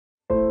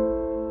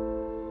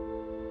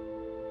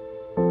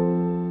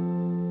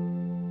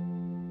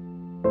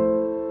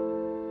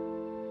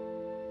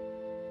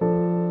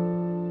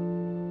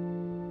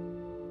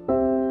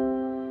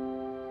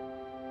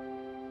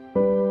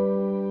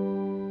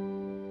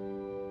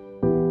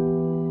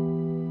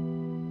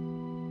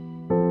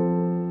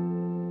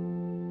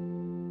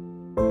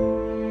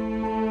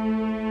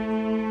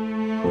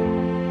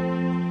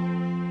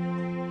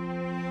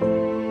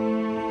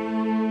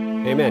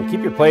Amen.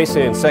 Keep your place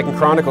in 2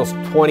 Chronicles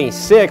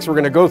 26. We're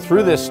going to go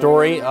through this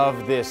story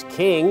of this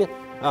king,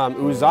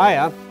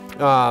 Uzziah.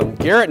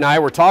 Garrett and I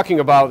were talking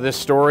about this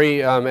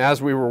story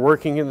as we were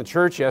working in the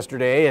church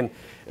yesterday,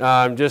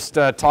 and just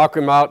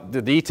talking about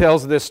the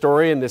details of this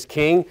story and this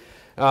king.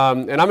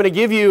 And I'm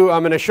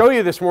going to show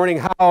you this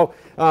morning how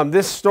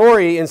this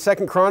story in 2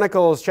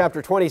 Chronicles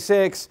chapter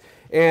 26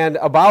 and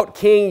about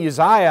King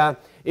Uzziah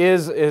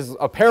is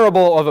a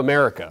parable of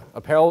America,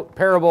 a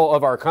parable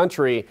of our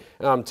country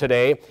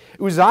today.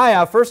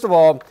 Uzziah, first of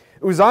all,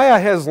 Uzziah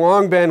has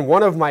long been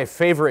one of my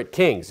favorite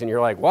kings. And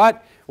you're like,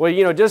 what? Well,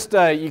 you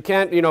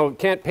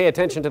can't pay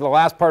attention to the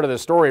last part of the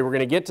story. We're going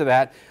to get to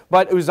that.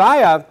 But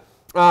Uzziah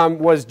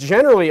was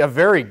generally a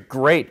very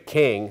great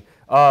king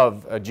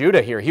of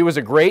Judah here. He was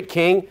a great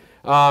king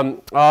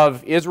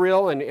of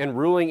Israel and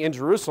ruling in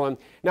Jerusalem.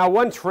 Now,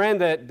 one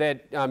trend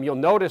that you'll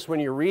notice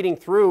when you're reading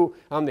through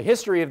the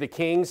history of the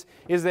kings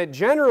is that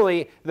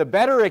generally the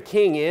better a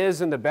king is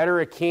and the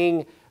better a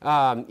king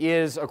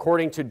is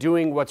according to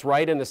doing what's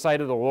right in the sight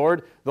of the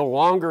Lord, the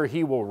longer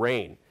he will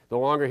reign, the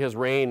longer his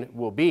reign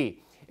will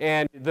be.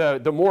 And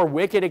the more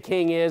wicked a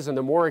king is and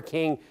the more a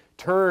king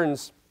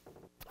turns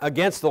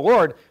against the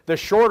Lord, the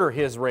shorter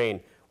his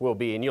reign will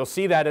be. And you'll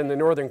see that in the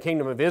northern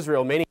kingdom of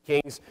Israel. Many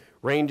kings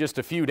reign just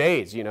a few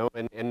days,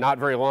 and not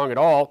very long at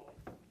all.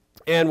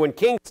 And when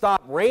kings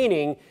stop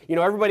reigning,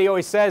 everybody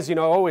always says, it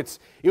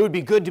would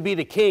be good to be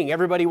the king.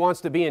 Everybody wants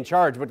to be in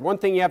charge. But one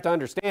thing you have to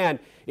understand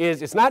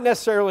is it's not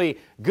necessarily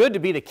good to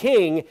be the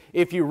king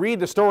if you read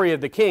the story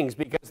of the kings,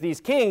 because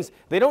these kings,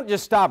 they don't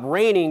just stop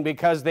reigning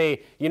because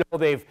they've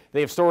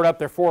stored up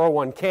their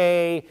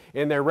 401k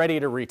and they're ready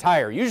to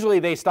retire. Usually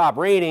they stop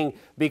reigning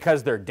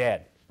because they're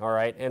dead. All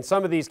right, and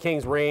some of these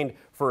kings reigned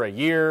for a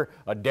year,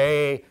 a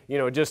day,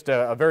 just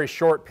a very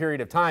short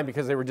period of time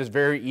because they were just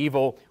very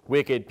evil,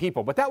 wicked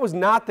people. But that was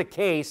not the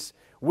case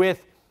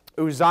with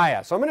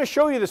Uzziah. So I'm going to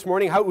show you this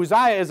morning how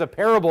Uzziah is a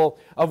parable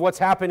of what's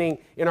happening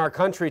in our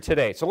country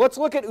today. So let's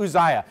look at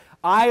Uzziah.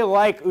 I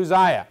like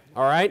Uzziah,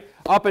 all right,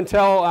 up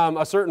until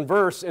a certain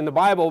verse in the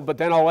Bible, but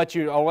then I'll let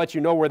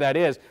you know where that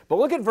is. But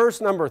look at verse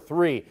number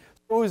 3.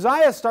 So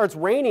Uzziah starts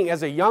reigning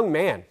as a young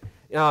man.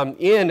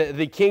 In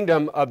the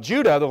kingdom of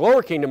Judah, the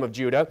lower kingdom of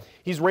Judah.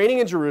 He's reigning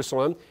in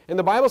Jerusalem, and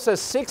the Bible says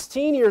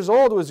 16 years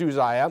old was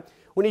Uzziah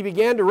when he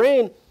began to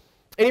reign,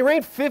 and he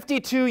reigned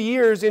 52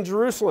 years in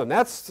Jerusalem.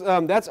 That's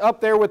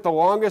up there with the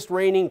longest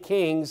reigning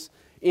kings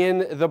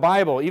in the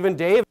Bible. Even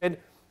David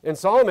and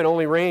Solomon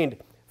only reigned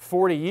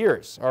 40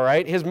 years, all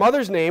right? His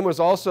mother's name was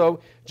also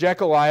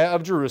Jechaliah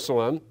of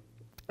Jerusalem,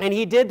 and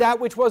he did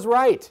that which was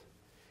right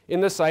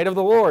in the sight of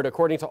the Lord,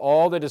 according to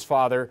all that his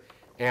father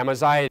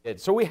Amaziah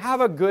did. So we have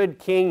a good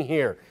king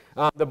here.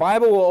 The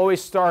Bible will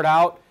always start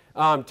out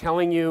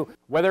telling you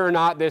whether or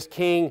not this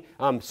king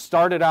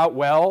started out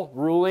well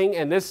ruling,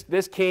 and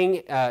this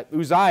king,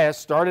 Uzziah,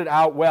 started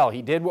out well.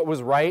 He did what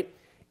was right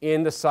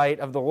in the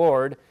sight of the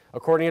Lord,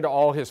 according to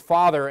all his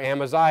father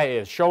Amaziah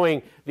is,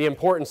 showing the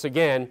importance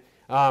again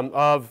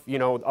of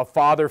a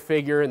father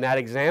figure in that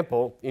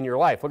example in your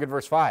life. Look at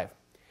verse 5.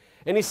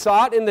 And he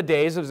sought in the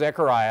days of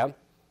Zechariah,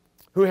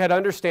 who had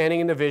understanding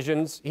in the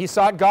visions. He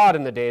sought God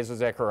in the days of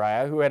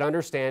Zechariah, who had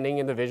understanding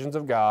in the visions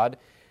of God.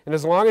 And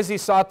as long as he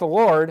sought the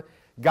Lord,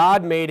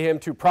 God made him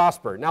to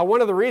prosper. Now,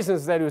 one of the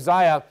reasons that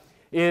Uzziah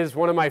is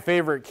one of my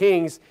favorite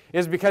kings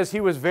is because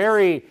he was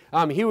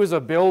he was a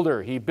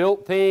builder. He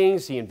built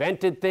things, he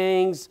invented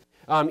things.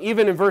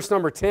 Even in verse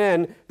number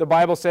 10, the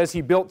Bible says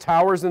he built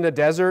towers in the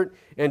desert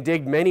and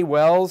digged many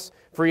wells,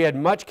 for he had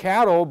much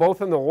cattle,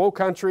 both in the low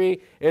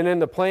country and in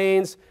the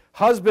plains,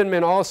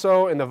 husbandmen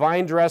also, and the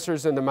vine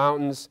dressers in the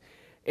mountains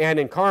and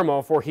in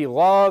Carmel, for he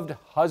loved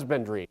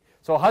husbandry.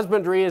 So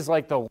husbandry is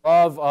like the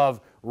love of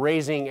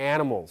raising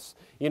animals.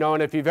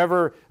 And if you've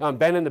ever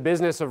been in the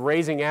business of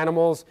raising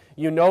animals,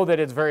 you know that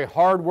it's very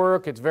hard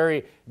work, it's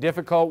very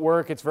difficult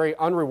work, it's very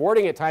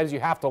unrewarding at times. You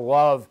have to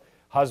love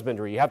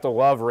husbandry. You have to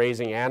love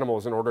raising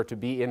animals in order to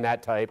be in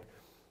that type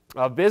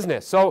of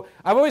business. So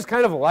I've always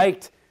kind of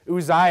liked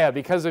Uzziah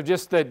because of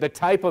just the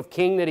type of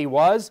king that he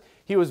was.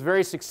 He was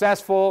very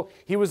successful.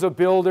 He was a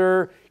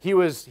builder. He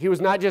was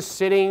not just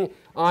sitting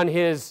on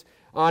his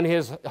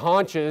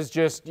haunches,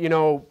 just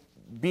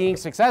being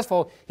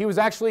successful. He was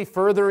actually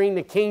furthering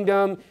the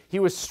kingdom. He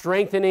was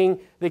strengthening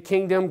the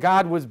kingdom.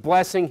 God was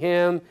blessing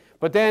him.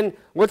 But then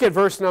look at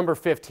verse number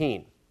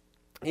 15.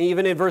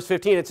 Even in verse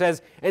 15 it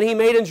says, "And he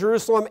made in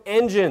Jerusalem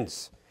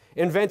engines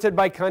invented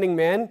by cunning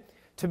men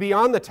to be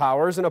on the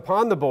towers and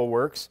upon the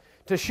bulwarks,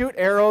 to shoot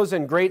arrows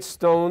and great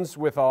stones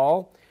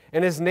withal.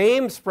 And his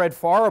name spread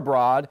far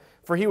abroad,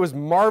 for he was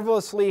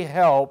marvelously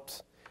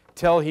helped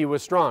till he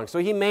was strong." So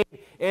he made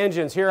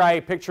engines. Here I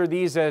picture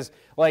these as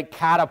like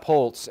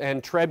catapults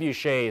and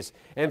trebuchets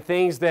and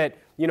things that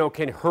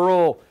can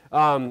hurl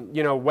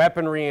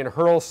weaponry and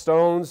hurl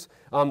stones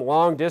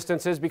long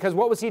distances. Because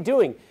what was he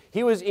doing?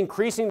 He was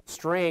increasing the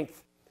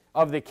strength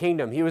of the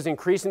kingdom. He was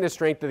increasing the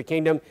strength of the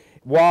kingdom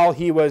while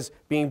he was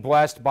being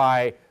blessed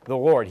by the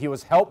Lord. He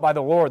was helped by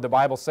the Lord, the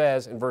Bible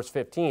says in verse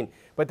 15.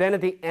 But then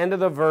at the end of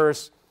the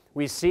verse,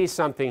 we see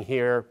something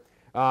here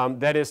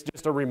that is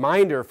just a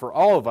reminder for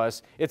all of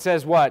us. It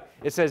says what?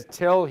 It says,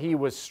 till he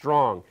was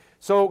strong.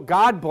 So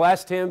God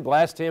blessed him,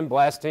 blessed him,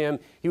 blessed him.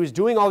 He was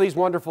doing all these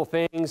wonderful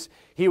things.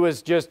 He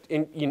was just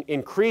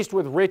increased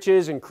with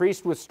riches,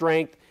 increased with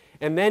strength,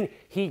 and then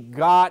he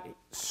got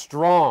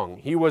strong.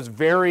 He was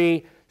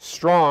very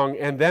strong,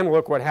 and then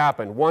look what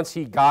happened once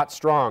he got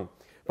strong.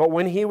 But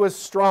when he was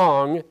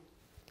strong,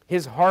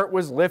 his heart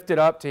was lifted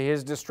up to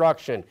his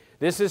destruction.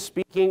 This is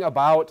speaking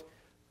about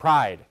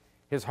pride.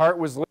 His heart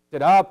was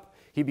lifted up.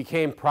 He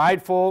became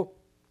prideful,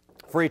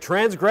 for he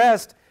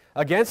transgressed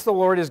against the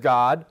Lord his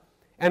God,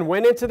 and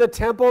went into the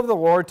temple of the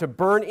Lord to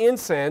burn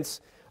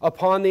incense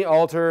upon the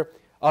altar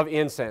of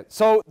incense.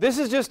 So this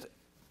is just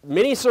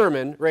mini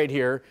sermon right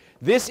here.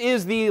 This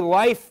is the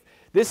life,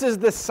 this is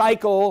the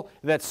cycle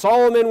that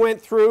Solomon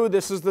went through.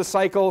 This is the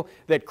cycle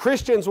that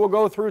Christians will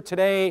go through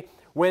today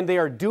when they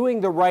are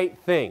doing the right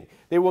thing.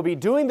 They will be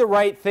doing the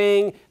right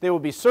thing. They will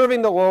be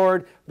serving the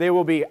Lord. They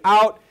will be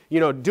out,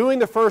 doing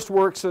the first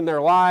works in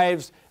their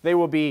lives. They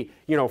will be,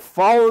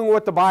 following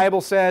what the Bible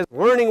says,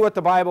 learning what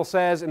the Bible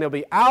says, and they'll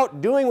be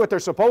out doing what they're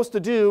supposed to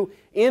do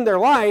in their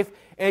life,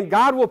 and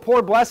God will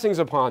pour blessings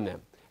upon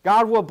them.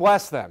 God will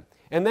bless them.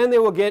 And then they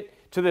will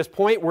get to this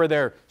point where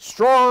they're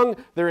strong,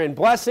 they're in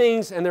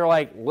blessings, and they're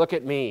like, look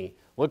at me.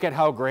 Look at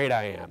how great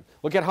I am.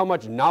 Look at how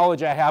much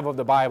knowledge I have of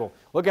the Bible.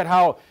 Look at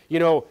how,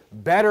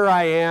 better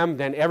I am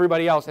than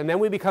everybody else. And then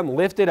we become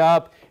lifted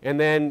up, and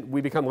then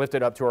we become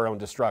lifted up to our own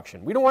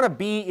destruction. We don't want to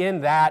be in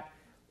that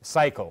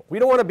cycle. We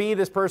don't want to be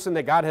this person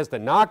that God has to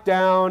knock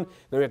down,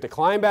 then we have to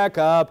climb back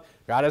up,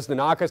 God has to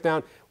knock us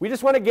down. We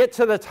just want to get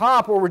to the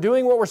top where we're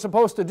doing what we're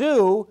supposed to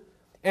do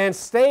and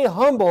stay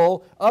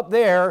humble up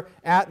there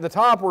at the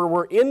top where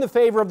we're in the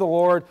favor of the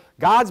Lord,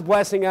 God's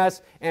blessing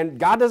us, and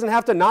God doesn't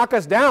have to knock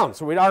us down.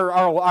 So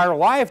our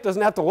life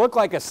doesn't have to look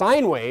like a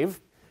sine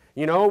wave,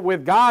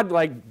 with God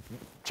like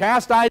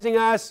chastising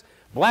us,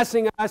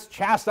 blessing us,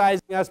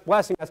 chastising us,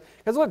 blessing us.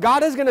 Because look,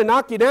 God is going to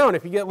knock you down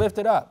if you get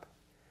lifted up.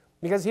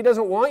 Because he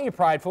doesn't want you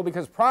prideful,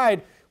 because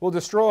pride will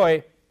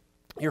destroy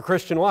your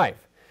Christian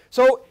life.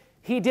 So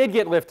he did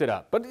get lifted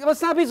up. But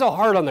let's not be so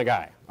hard on the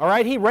guy, all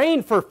right? He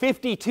reigned for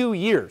 52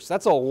 years.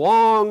 That's a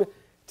long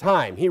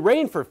time. He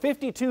reigned for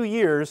 52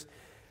 years,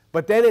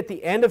 but then at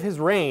the end of his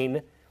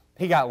reign,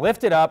 he got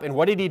lifted up, and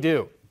what did he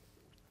do?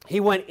 He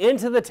went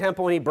into the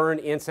temple and he burned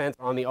incense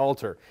on the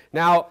altar.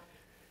 Now,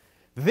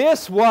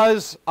 this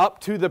was up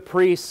to the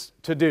priests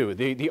to do.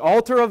 The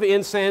altar of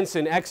incense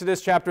in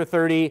Exodus chapter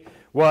 30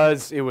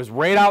 was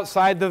right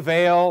outside the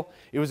veil.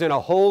 It was in a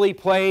holy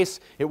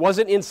place. It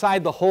wasn't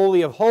inside the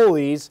Holy of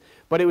Holies,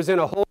 but it was in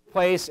a holy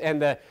place,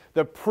 and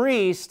the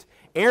priest,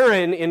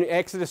 Aaron, in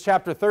Exodus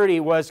chapter 30,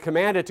 was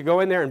commanded to go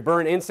in there and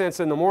burn incense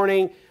in the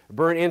morning,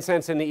 burn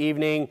incense in the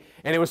evening,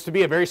 and it was to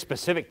be a very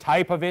specific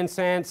type of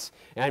incense.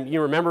 And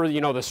you remember,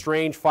 the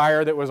strange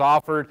fire that was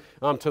offered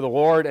to the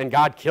Lord, and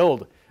God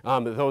killed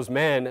those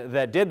men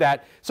that did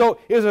that. So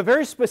it was a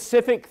very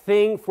specific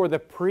thing for the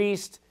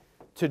priest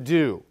to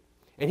do.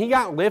 And he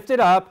got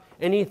lifted up,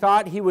 and he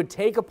thought he would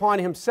take upon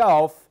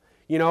himself,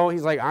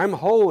 he's like, I'm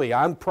holy,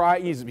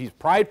 he's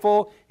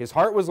prideful, his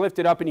heart was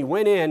lifted up, and he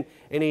went in,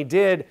 and he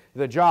did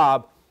the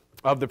job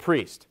of the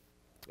priest.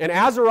 And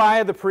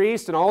Azariah the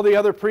priest and all the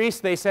other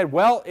priests, they said,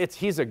 well,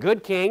 he's a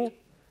good king,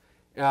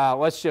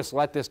 let's just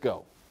let this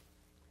go.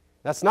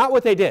 That's not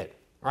what they did.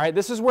 All right,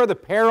 this is where the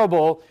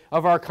parable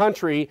of our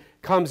country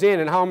comes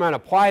in, and how I'm going to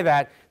apply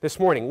that this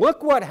morning.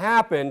 Look what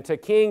happened to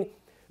King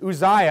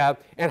Uzziah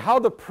and how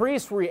the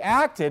priests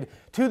reacted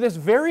to this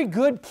very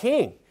good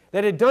king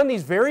that had done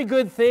these very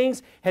good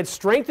things, had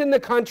strengthened the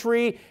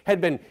country, he had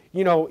been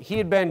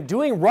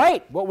doing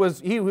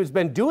he was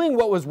been doing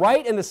what was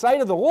right in the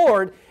sight of the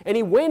Lord, and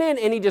he went in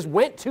and he just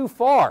went too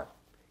far.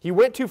 He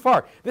went too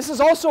far. This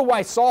is also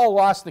why Saul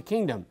lost the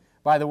kingdom,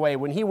 by the way,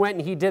 when he went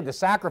and he did the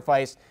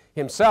sacrifice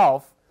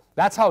himself.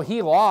 That's how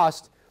he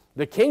lost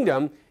the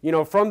kingdom,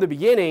 from the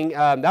beginning.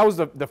 That was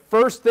the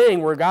first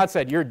thing where God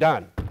said, you're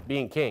done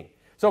being king.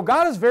 So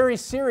God is very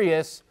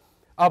serious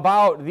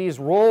about these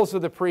roles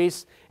of the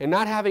priests and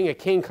not having a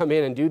king come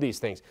in and do these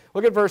things.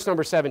 Look at verse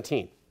number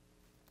 17.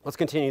 Let's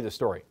continue the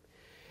story.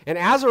 And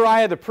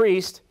Azariah the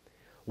priest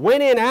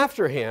went in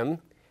after him,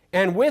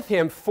 and with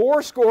him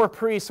 80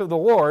 priests of the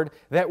Lord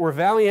that were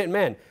valiant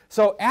men.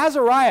 So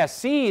Azariah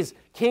sees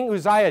King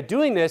Uzziah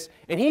doing this,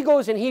 and he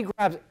goes and he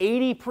grabs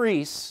 80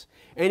 priests,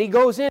 and he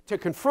goes in to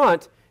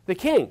confront the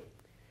king.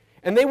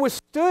 And they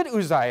withstood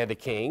Uzziah the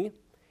king,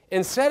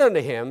 and said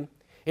unto him,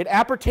 it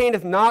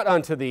appertaineth not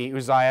unto thee,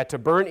 Uzziah, to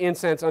burn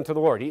incense unto the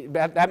Lord.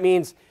 That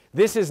means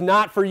this is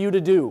not for you to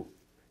do.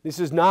 This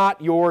is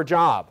not your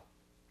job.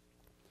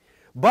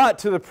 But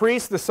to the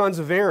priests, the sons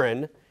of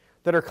Aaron,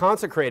 that are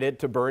consecrated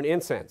to burn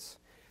incense.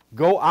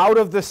 Go out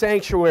of the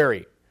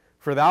sanctuary,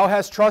 for thou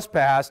hast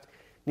trespassed,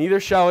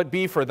 neither shall it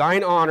be for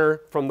thine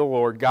honor from the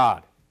Lord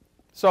God.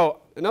 So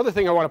another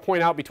thing I want to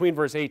point out between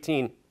verse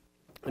 18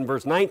 and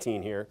verse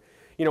 19 here,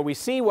 we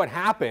see what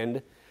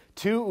happened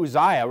to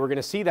Uzziah. We're going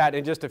to see that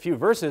in just a few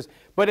verses,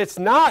 but it's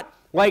not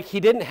like he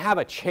didn't have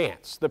a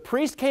chance. The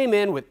priest came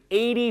in with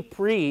 80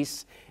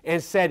 priests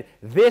and said,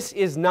 this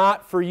is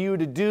not for you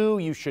to do.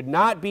 You should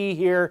not be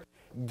here.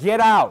 Get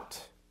out.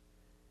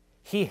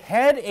 He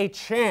had a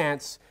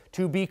chance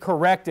to be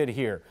corrected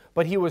here,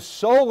 but he was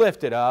so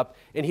lifted up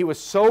and he was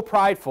so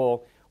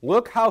prideful.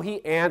 Look how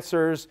he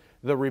answers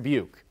the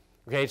rebuke.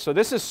 Okay, so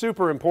this is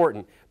super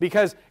important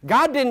because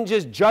God didn't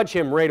just judge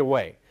him right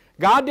away.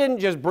 God didn't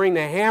just bring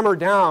the hammer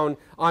down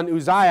on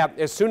Uzziah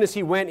as soon as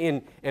he went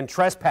in and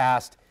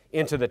trespassed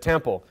into the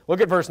temple.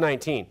 Look at verse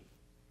 19.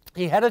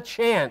 He had a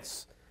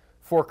chance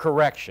for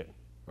correction.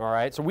 All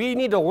right, so we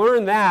need to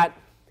learn that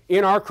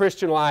in our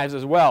Christian lives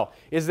as well,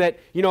 is that,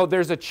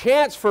 there's a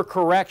chance for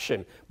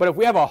correction, but if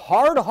we have a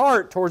hard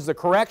heart towards the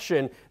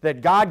correction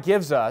that God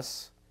gives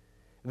us,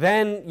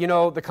 then,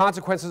 the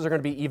consequences are going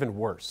to be even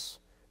worse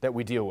that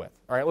we deal with.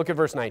 All right, look at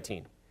verse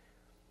 19.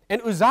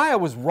 And Uzziah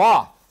was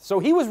wroth, so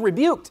he was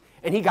rebuked,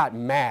 and he got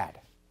mad.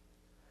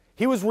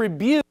 He was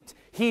rebuked,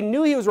 he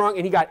knew he was wrong,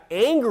 and he got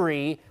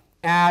angry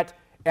at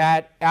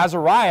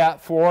Azariah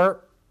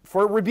for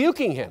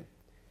rebuking him,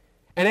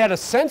 and had a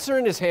censer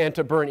in his hand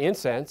to burn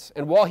incense.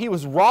 And while he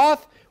was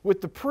wroth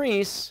with the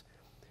priests,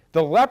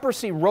 the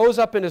leprosy rose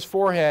up in his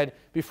forehead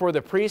before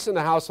the priests in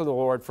the house of the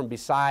Lord from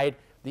beside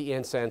the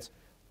incense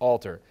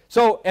altar.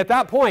 So at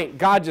that point,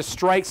 God just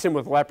strikes him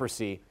with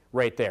leprosy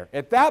right there.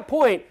 At that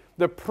point,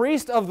 the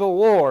priest of the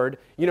Lord,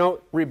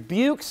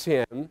 rebukes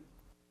him,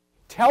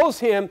 tells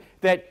him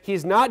that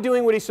he's not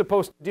doing what he's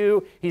supposed to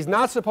do. He's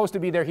not supposed to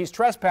be there. He's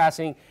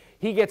trespassing.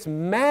 He gets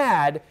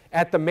mad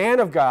at the man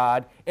of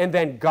God, and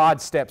then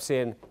God steps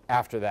in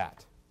after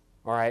that.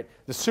 All right?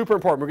 This is super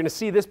important. We're going to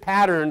see this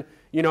pattern,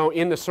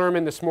 in the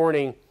sermon this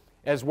morning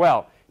as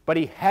well. But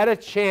he had a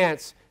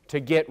chance to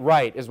get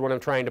right, is what I'm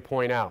trying to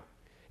point out.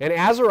 And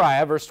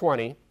Azariah, verse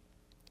 20,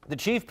 the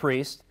chief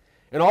priest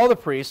and all the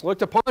priests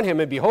looked upon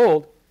him, and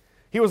behold,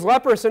 he was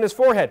leprous in his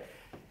forehead.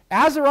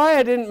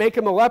 Azariah didn't make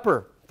him a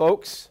leper,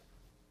 folks.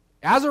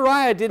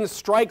 Azariah didn't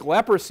strike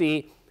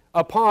leprosy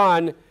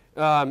upon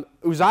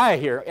Uzziah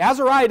here.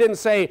 Azariah didn't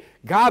say,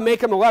 God,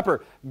 make him a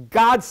leper.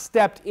 God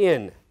stepped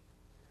in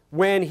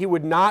when he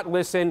would not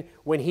listen,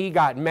 when he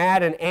got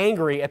mad and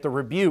angry at the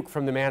rebuke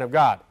from the man of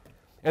God.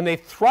 And they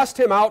thrust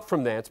him out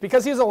from thence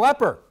because he's a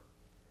leper.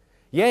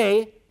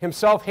 Yea,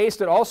 himself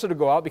hasted also to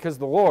go out because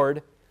the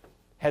Lord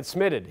had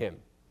smitten him.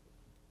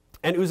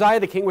 And Uzziah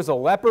the king was a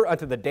leper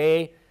unto the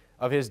day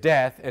of his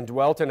death, and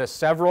dwelt in a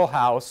several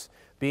house,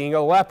 being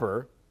a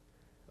leper,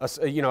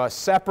 a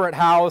separate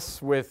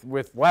house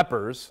with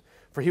lepers,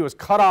 for he was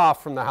cut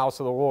off from the house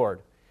of the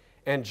Lord.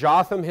 And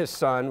Jotham his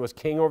son was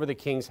king over the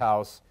king's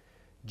house,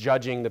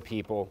 judging the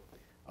people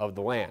of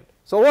the land.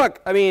 So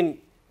look,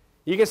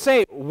 you can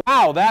say,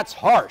 wow, that's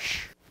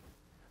harsh.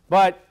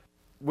 But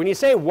when you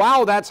say,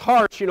 wow, that's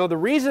harsh, the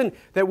reason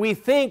that we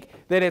think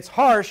that it's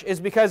harsh is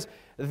because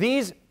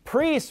these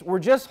priests were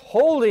just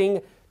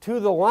holding to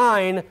the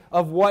line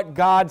of what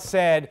God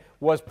said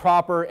was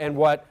proper and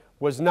what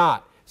was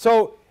not.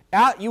 So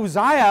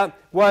Uzziah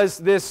was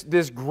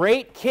this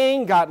great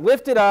king, got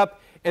lifted up,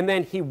 and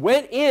then he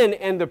went in,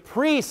 and the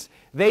priests,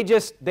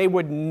 they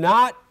would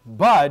not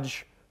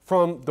budge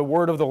from the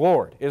word of the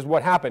Lord, is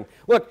what happened.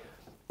 Look,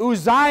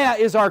 Uzziah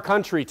is our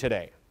country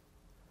today.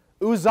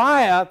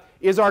 Uzziah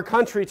is our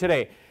country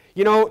today.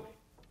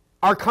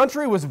 Our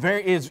country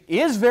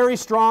is very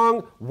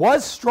strong,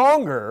 was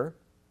stronger.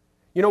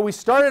 We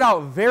started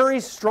out very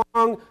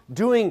strong,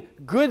 doing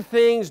good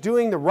things,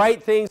 doing the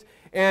right things.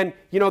 And,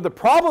 the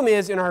problem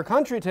is in our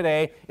country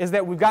today is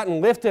that we've gotten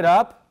lifted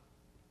up,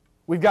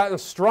 we've gotten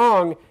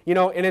strong,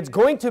 and it's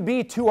going to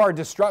be to our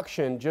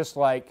destruction, just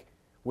like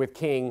with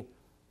King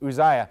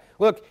Uzziah.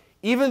 Look,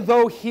 even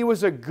though he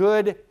was a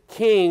good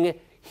king,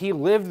 he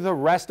lived the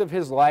rest of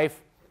his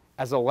life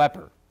as a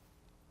leper.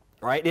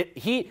 Right?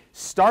 He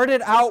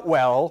started out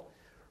well,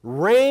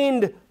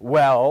 reigned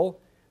well,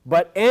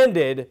 but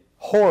ended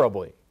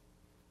horribly.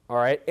 All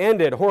right?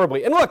 Ended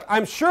horribly. And look, I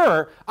am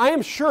sure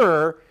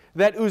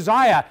that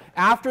Uzziah,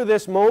 after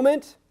this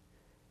moment,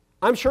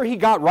 I'm sure he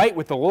got right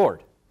with the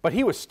Lord. But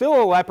he was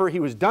still a leper. He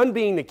was done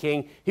being the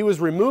king. He was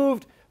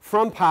removed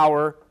from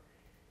power.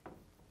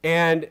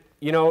 And,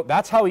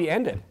 that's how he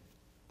ended.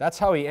 That's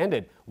how he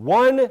ended.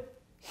 One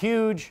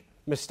huge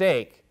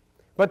mistake.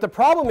 But the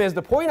problem is,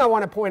 the point I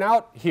want to point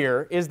out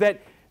here is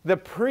that the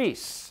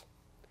priests,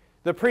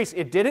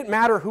 it didn't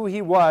matter who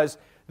he was,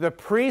 the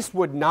priests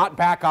would not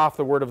back off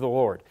the word of the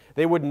Lord.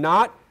 They would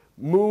not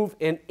move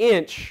an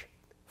inch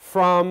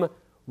from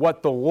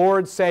what the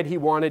Lord said he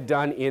wanted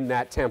done in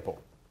that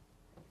temple.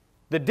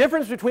 The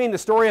difference between the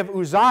story of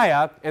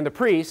Uzziah and the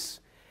priests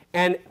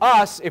and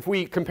us, if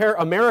we compare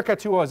America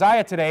to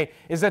Uzziah today,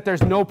 is that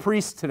there's no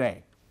priests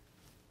today.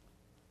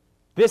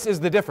 This is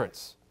the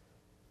difference.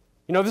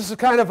 This is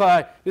kind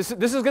of this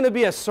is going to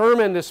be a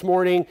sermon this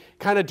morning,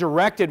 kind of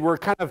directed. We're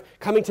kind of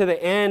coming to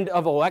the end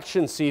of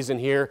election season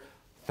here.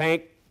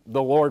 Thank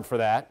the Lord for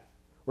that.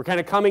 We're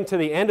kind of coming to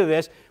the end of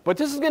this, but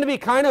this is going to be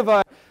kind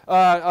of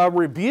a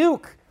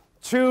rebuke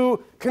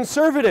to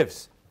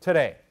conservatives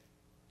today.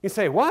 You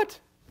say, what?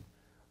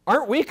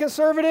 Aren't we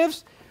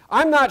conservatives?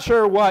 I'm not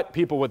sure what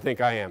people would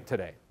think I am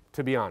today,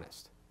 to be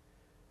honest.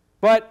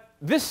 But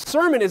this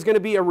sermon is going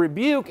to be a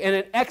rebuke and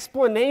an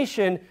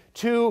explanation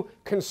to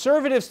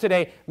conservatives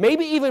today,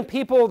 maybe even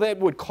people that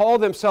would call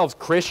themselves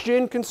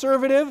Christian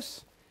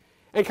conservatives,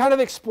 and kind of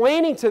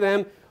explaining to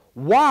them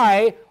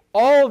why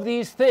all of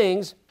these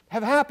things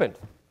have happened.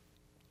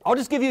 I'll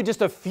just give you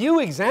just a few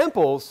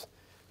examples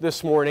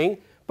this morning,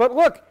 but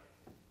look,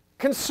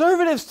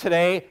 conservatives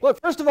today, look,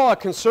 first of all, a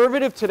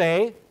conservative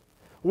today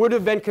would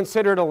have been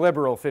considered a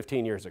liberal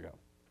 15 years ago.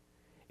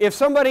 If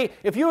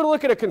you were to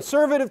look at a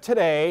conservative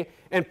today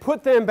and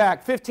put them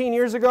back 15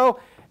 years ago,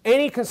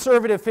 any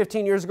conservative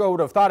 15 years ago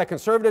would have thought a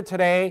conservative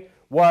today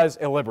was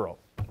a liberal.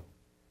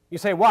 You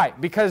say, why?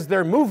 Because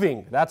they're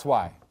moving, that's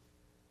why.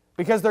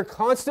 Because they're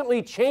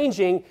constantly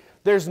changing.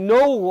 There's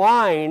no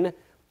line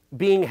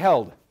being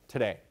held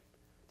today.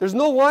 There's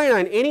no line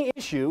on any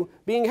issue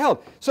being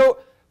held. So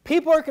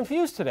people are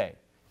confused today.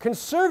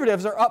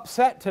 Conservatives are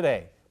upset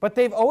today, but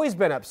they've always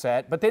been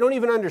upset, but they don't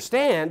even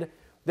understand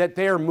that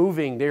they are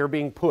moving, they are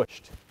being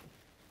pushed.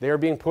 They are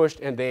being pushed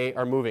and they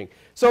are moving.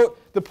 So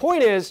the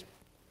point is,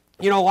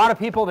 a lot of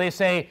people, they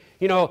say,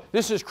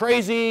 this is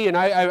crazy, and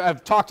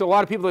I've talked to a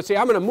lot of people that say,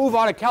 I'm going to move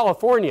out of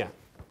California.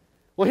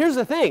 Well, here's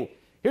the thing,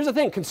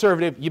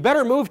 conservative, you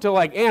better move to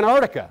like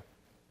Antarctica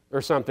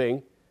or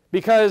something,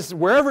 because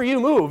wherever you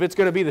move, it's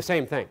going to be the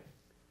same thing.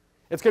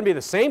 It's going to be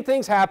the same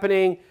things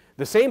happening,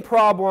 the same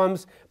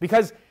problems,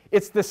 because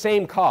it's the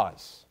same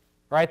cause,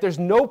 right? There's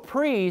no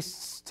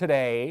priests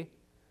today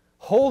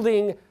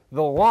holding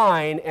the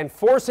line and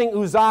forcing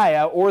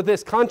Uzziah or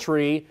this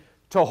country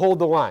to hold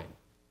the line.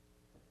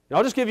 And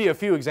I'll just give you a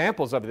few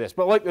examples of this,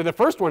 but like the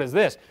first one is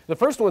this. The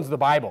first one's the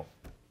Bible.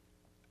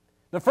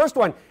 The first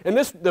one, and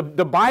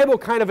the Bible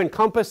kind of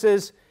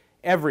encompasses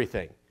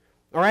everything,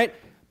 all right?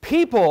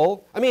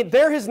 People,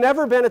 there has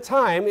never been a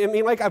time,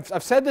 like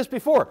I've said this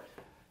before,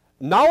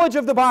 knowledge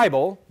of the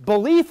Bible,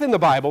 belief in the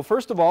Bible,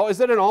 first of all, is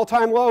at an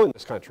all-time low in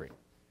this country.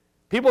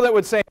 People that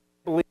would say,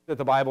 believe that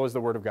the Bible is the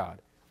Word of God,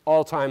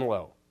 all-time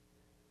low.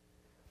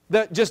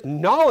 Just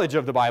knowledge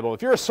of the Bible,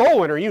 if you're a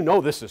soul winner, you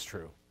know this is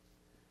true.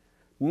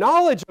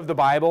 Knowledge of the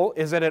Bible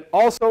is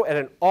also at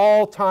an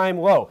all-time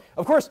low.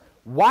 Of course,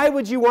 why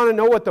would you want to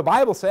know what the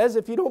Bible says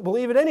if you don't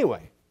believe it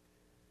anyway?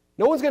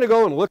 No one's going to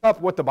go and look up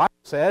what the Bible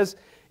says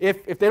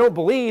if they don't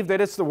believe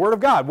that it's the Word of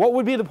God. What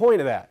would be the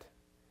point of that?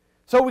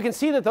 So we can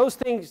see that those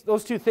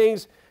two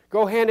things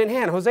go hand in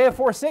hand. Hosea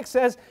 4:6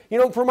 says,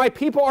 for my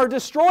people are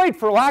destroyed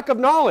for lack of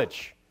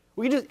knowledge.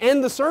 We can just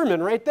end the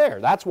sermon right there.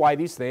 That's why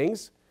these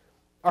things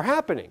are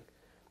happening.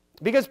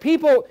 Because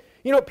people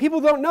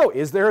don't know,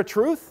 is there a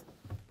truth?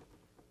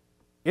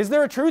 Is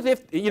there a truth,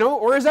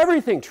 or is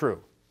everything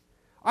true?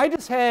 I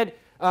just had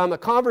a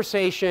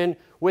conversation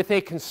with a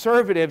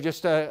conservative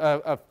just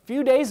a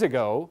few days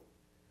ago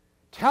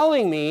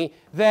telling me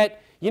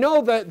that,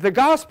 the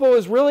gospel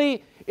is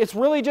really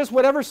just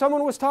whatever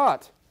someone was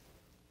taught.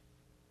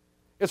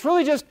 It's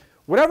really just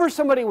whatever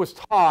somebody was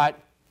taught,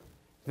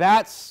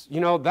 that's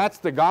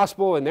the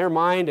gospel in their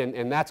mind,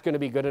 and that's going to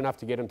be good enough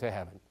to get them to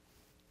heaven.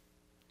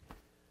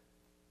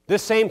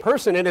 This same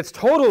person, and it's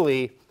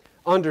totally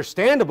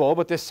understandable,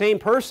 but this same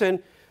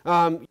person,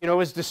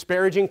 is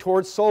disparaging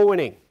towards soul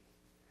winning.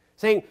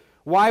 Saying,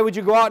 why would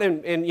you go out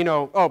and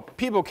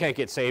people can't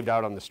get saved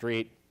out on the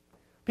street.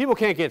 People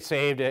can't get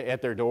saved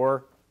at their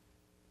door.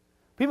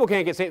 People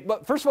can't get saved.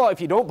 But first of all, if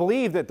you don't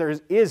believe that there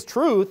is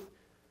truth,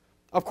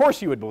 of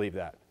course you would believe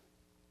that.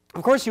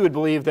 Of course you would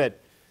believe that,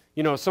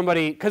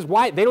 somebody, because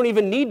why? They don't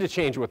even need to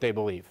change what they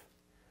believe.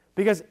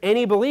 Because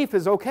any belief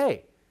is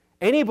okay.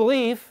 Any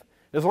belief,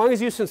 as long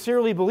as you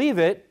sincerely believe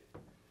it,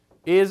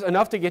 is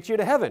enough to get you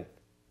to heaven.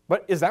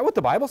 But is that what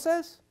the Bible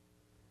says?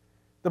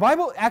 The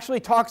Bible actually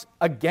talks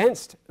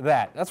against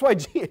that. That's why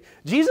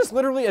Jesus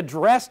literally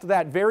addressed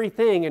that very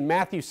thing in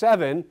Matthew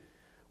 7,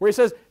 where he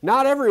says,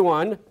 not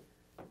everyone,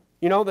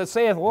 that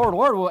saith, Lord,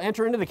 Lord, will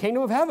enter into the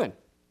kingdom of heaven.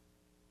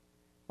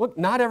 Look,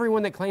 not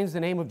everyone that claims the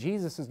name of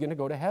Jesus is going to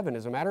go to heaven.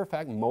 As a matter of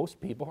fact, most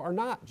people are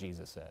not,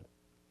 Jesus said.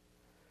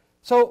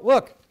 So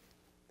look,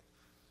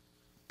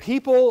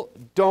 people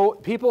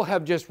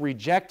have just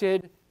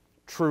rejected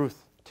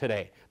truth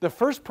today. The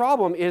first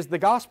problem is the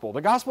gospel.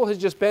 The gospel has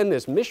just been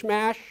this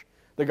mishmash.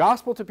 The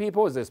gospel to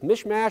people is this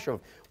mishmash of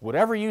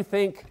whatever you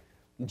think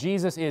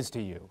Jesus is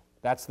to you.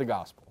 That's the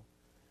gospel.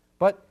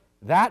 But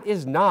that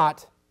is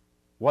not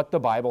what the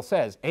Bible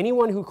says.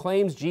 Anyone who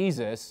claims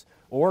Jesus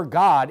or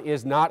God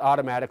is not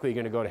automatically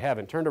going to go to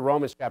heaven. Turn to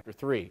Romans chapter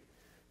 3.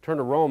 Turn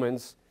to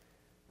Romans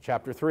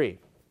chapter 3.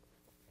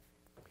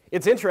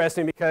 It's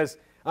interesting because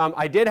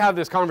I did have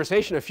this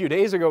conversation a few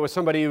days ago with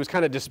somebody who was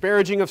kind of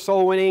disparaging of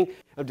soul winning,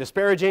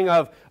 disparaging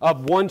of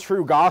one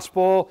true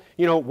gospel,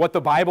 what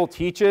the Bible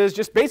teaches,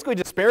 just basically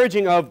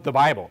disparaging of the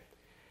Bible.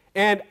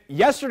 And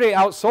yesterday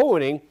out soul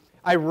winning,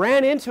 I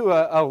ran into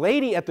a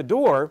lady at the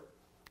door.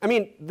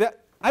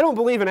 I don't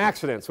believe in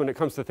accidents when it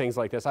comes to things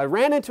like this. I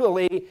ran into a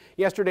lady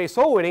yesterday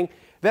soul winning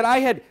that I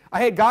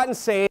had gotten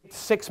saved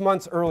 6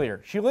 months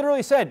earlier. She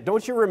literally said,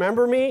 "Don't you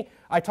remember me?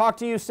 I talked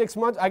to you 6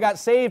 months, I got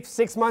saved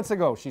 6 months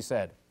ago," she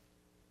said.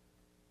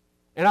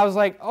 And I was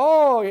like,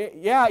 "Oh,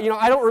 yeah,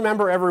 I don't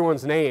remember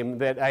everyone's name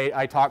that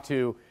I talked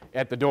to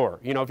at the door.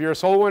 If you're a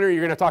soul winner,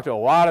 you're going to talk to a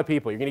lot of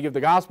people. You're going to give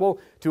the gospel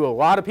to a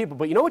lot of people."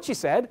 But you know what she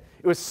said?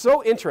 It was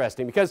so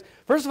interesting because,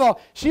 first of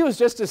all, she was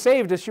just as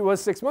saved as she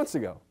was 6 months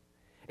ago.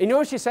 And you know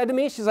what she said to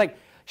me? She's like,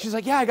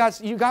 "Yeah,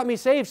 you got me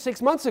saved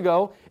 6 months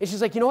ago." And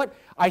she's like, "You know what?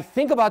 I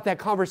think about that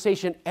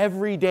conversation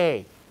every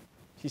day,"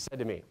 she said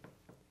to me.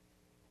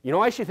 You know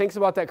why she thinks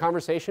about that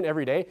conversation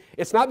every day?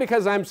 It's not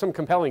because I'm some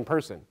compelling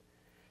person.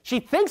 She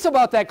thinks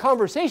about that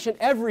conversation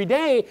every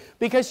day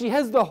because she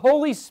has the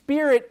Holy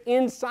Spirit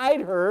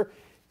inside her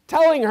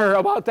telling her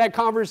about that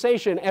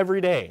conversation every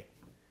day.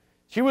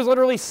 She was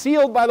literally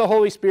sealed by the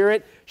Holy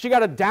Spirit. She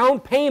got a down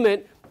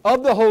payment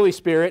of the Holy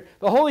Spirit.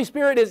 The Holy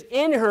Spirit is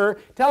in her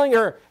telling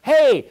her,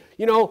 "Hey,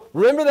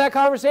 remember that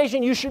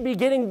conversation? You should be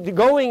getting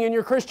going in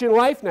your Christian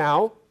life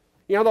now."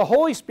 The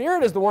Holy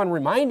Spirit is the one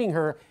reminding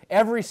her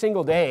every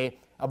single day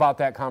about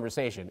that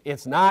conversation.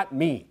 It's not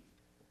me.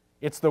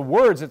 It's the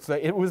words.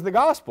 It was the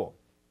gospel.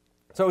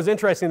 So it was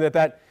interesting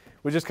that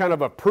was just kind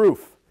of a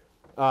proof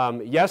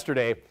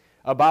yesterday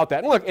about that.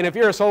 And look, and if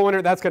you're a soul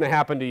winner, that's going to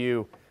happen to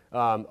you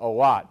a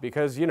lot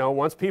because,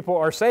 once people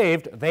are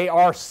saved, they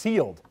are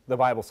sealed, the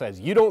Bible says.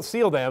 You don't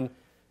seal them,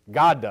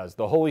 God does.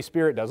 The Holy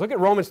Spirit does. Look at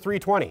Romans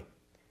 3:20.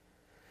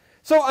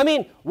 So,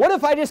 what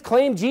if I just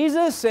claim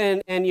Jesus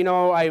and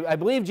I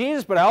believe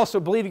Jesus, but I also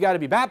believe you got to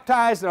be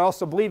baptized, and I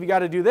also believe you got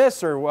to do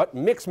this, or what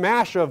mix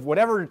mash of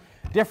whatever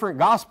different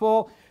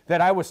gospel that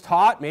I was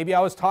taught. Maybe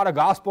I was taught a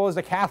gospel as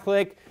a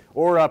Catholic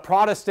or a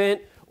Protestant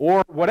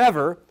or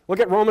whatever. Look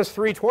at Romans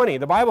 3:20.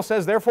 The Bible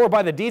says, "Therefore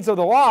by the deeds of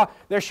the law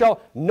there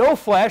shall no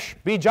flesh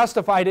be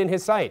justified in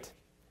his sight."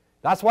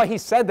 That's why he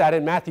said that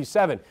in Matthew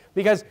 7.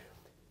 Because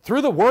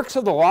through the works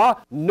of the law,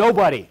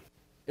 nobody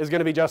is going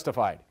to be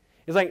justified.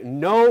 It's like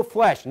no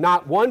flesh,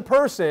 not one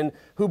person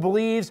who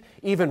believes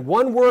even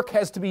one work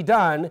has to be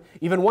done,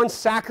 even one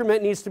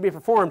sacrament needs to be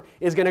performed,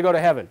 is going to go to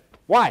heaven.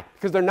 Why?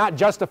 Because they're not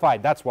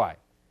justified. That's why.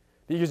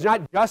 You're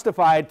not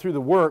justified through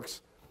the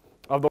works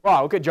of the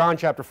law. Look at John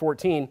chapter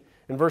 14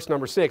 and verse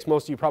number 6.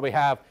 Most of you probably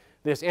have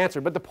this answer.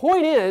 But the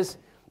point is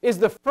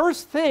the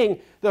first thing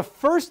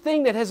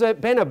that has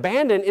been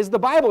abandoned is the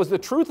Bible, is the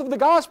truth of the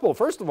gospel,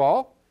 first of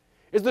all,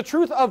 is the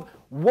truth of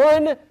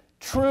one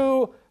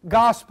true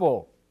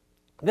gospel.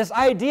 This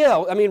idea,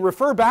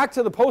 refer back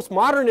to the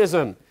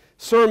postmodernism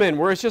sermon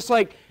where it's just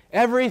like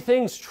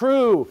everything's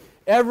true,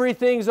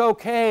 everything's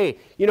okay.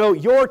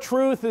 Your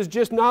truth is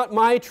just not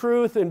my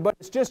truth, but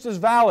it's just as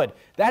valid.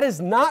 That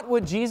is not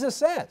what Jesus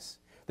says.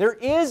 There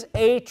is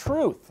a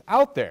truth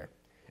out there.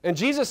 And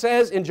Jesus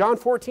says in John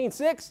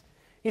 14:6,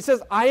 he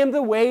says, "I am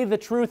the way, the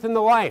truth, and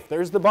the life."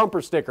 There's the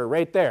bumper sticker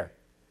right there.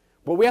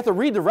 But we have to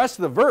read the rest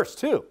of the verse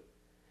too.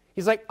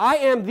 He's like, "I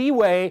am the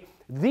way,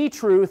 the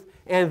truth,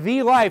 and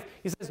the life."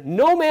 He says,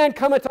 "No man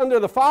cometh unto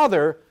the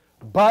Father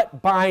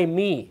but by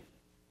me."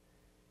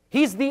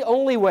 He's the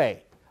only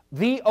way,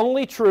 the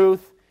only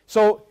truth.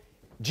 So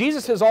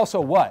Jesus is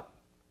also what?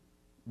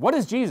 What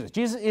is Jesus?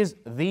 Jesus is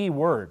the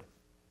Word.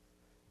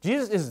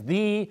 Jesus is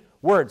the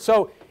Word.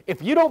 So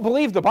if you don't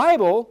believe the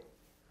Bible,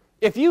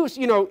 if you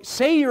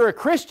say you're a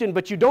Christian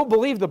but you don't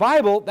believe the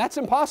Bible, that's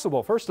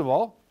impossible, first of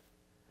all.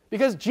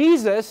 Because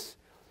Jesus,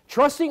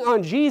 trusting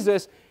on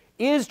Jesus,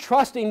 is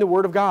trusting the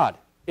Word of God.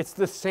 It's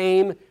the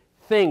same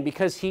thing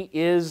because He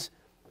is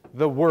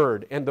the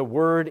Word, and the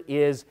Word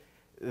is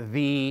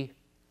the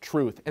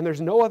truth. And there's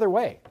no other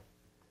way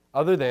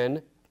other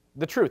than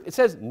the truth. It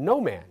says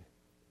no man.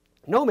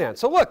 No man.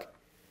 So look,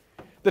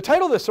 the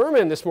title of the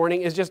sermon this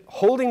morning is just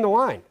holding the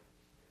line.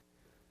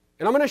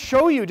 And I'm going to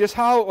show you just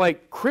how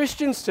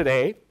Christians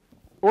today,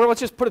 or let's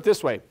just put it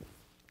this way,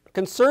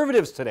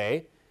 conservatives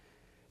today,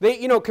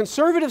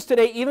 conservatives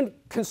today, even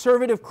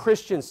conservative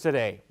Christians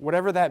today,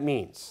 whatever that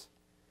means,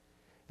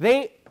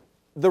 the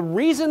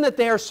reason that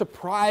they are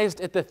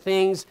surprised at the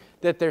things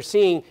that they're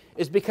seeing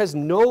is because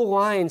no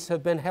lines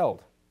have been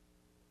held.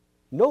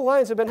 No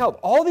lines have been held.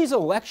 All these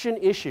election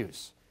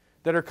issues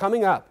that are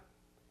coming up,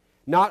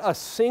 not a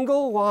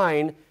single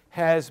line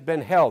has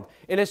been held.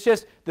 And it's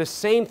just the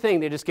same thing.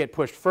 They just get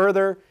pushed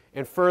further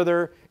and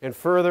further and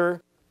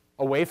further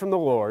away from the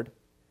Lord,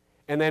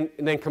 and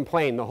then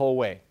complain the whole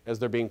way as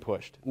they're being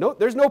pushed. No,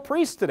 there's no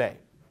priest today.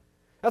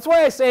 That's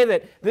why I say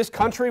that this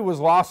country was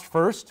lost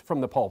first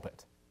from the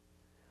pulpit.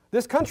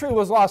 This country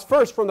was lost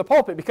first from the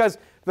pulpit because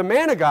the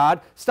man of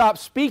God stopped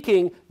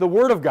speaking the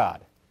Word of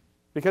God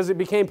because it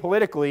became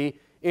politically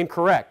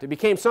incorrect. It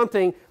became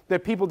something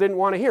that people didn't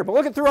want to hear. But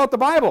look at throughout the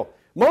Bible.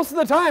 Most of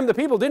the time, the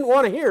people didn't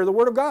want to hear the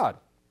Word of God.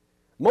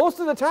 Most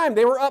of the time,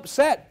 they were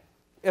upset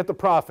at the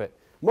prophet.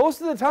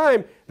 Most of the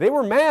time, they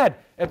were mad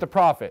at the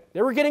prophet.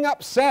 They were getting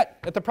upset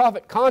at the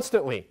prophet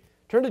constantly.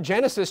 Turn to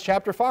Genesis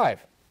chapter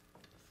 5.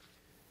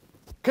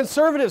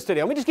 Conservatives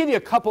today, let me just give you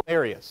a couple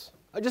areas.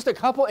 Just a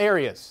couple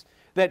areas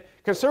that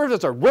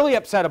conservatives are really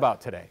upset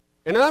about today.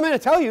 And then I'm going to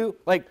tell you,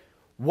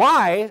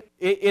 why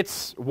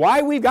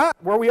we got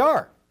where we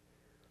are.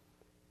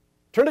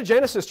 Turn to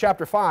Genesis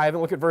chapter 5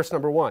 and look at verse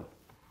number 1.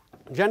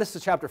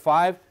 Genesis chapter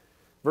 5,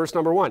 verse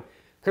number 1.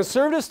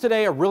 Conservatives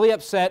today are really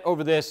upset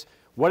over this,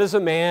 what is a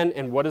man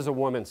and what is a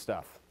woman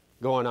stuff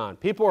going on.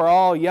 People are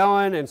all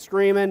yelling and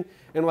screaming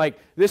and like,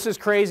 this is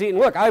crazy. And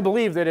look, I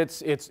believe that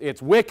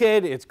it's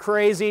wicked, it's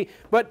crazy.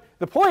 But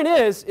the point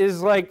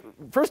is like,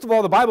 first of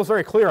all, the Bible's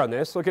very clear on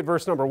this. Look at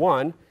verse number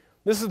 1.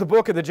 This is the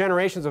book of the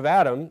generations of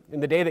Adam. In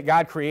the day that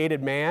God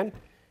created man,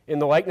 in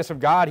the likeness of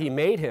God he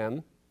made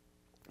him.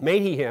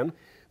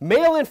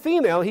 Male and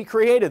female he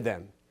created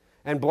them,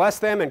 and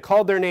blessed them and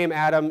called their name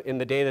Adam in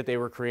the day that they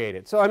were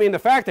created. So, I mean, the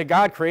fact that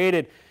God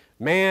created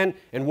man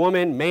and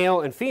woman,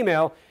 male and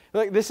female,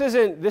 like, this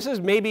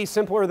is maybe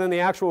simpler than the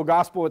actual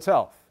gospel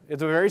itself.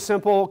 It's a very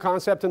simple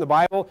concept in the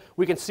Bible.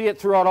 We can see it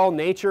throughout all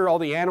nature. All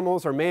the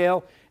animals are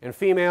male and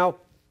female.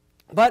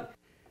 But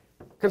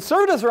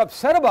conservatives are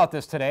upset about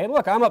this today.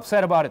 Look, I'm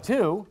upset about it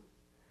too.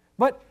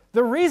 But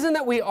the reason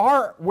that we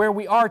are where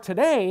we are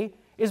today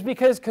is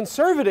because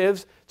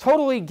conservatives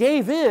totally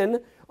gave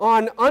in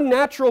on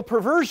unnatural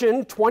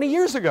perversion 20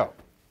 years ago.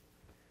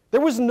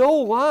 There was no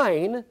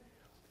line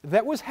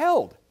that was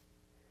held.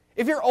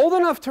 If you're old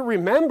enough to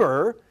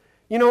remember,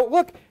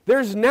 look,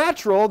 there's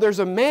natural, there's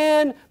a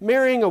man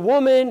marrying a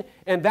woman,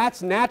 and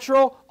that's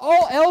natural.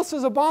 All else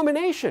is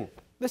abomination.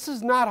 This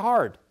is not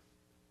hard.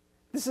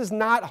 This is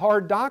not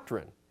hard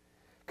doctrine.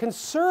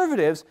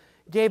 Conservatives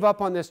gave up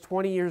on this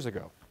 20 years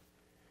ago.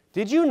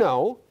 Did you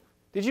know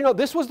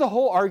this was the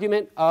whole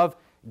argument of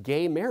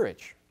gay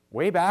marriage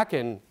way back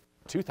in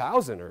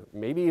 2000 or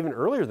maybe even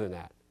earlier than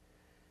that?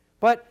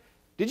 But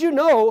did you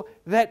know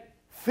that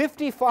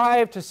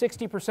 55 to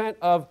 60%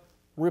 of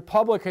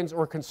Republicans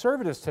or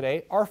conservatives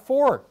today are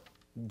for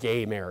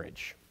gay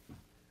marriage,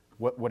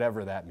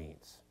 whatever that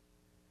means?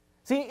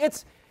 See,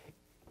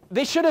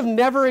 they should have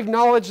never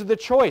acknowledged the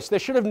choice. They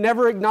should have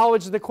never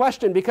acknowledged the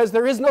question because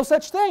there is no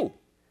such thing.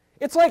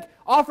 It's like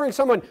offering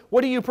someone,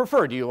 what do you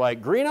prefer? Do you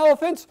like green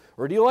elephants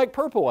or do you like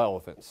purple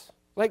elephants?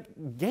 Like,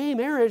 gay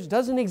marriage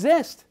doesn't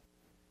exist.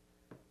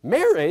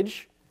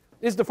 Marriage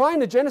is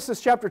defined in Genesis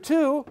chapter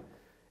 2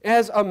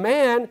 as a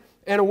man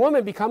and a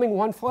woman becoming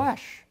one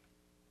flesh.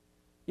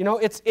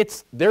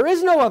 There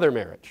is no other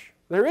marriage.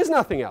 There is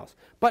nothing else.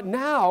 But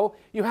now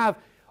you have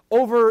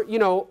over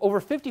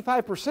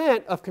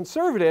 55% of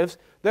conservatives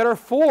that are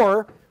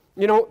for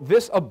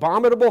this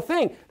abominable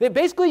thing.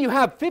 Basically, you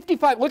have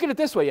 55, look at it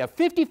this way, you have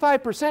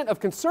 55% of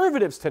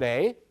conservatives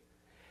today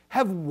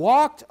have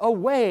walked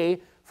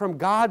away from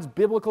God's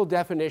biblical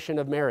definition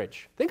of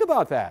marriage. Think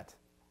about that.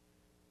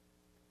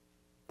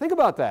 Think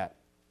about that.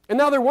 And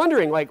now they're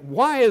wondering, like,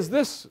 why is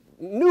this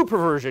new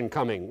perversion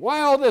coming?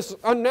 Why all this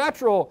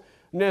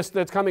unnaturalness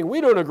that's coming?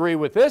 We don't agree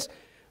with this.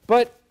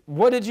 But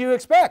what did you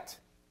expect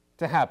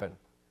to happen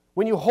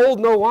when you hold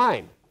no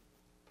line?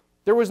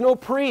 There was no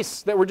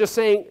priests that were just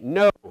saying,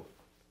 no,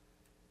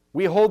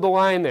 we hold the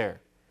line there.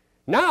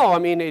 Now, I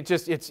mean, it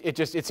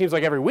seems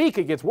like every week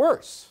it gets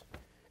worse.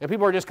 And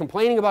people are just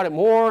complaining about it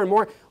more and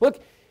more.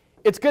 Look,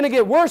 it's going to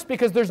get worse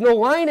because there's no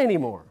line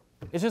anymore.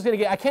 It's just going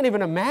to I can't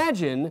even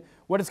imagine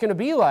what it's going to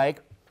be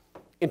like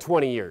in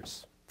 20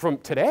 years from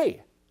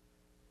today.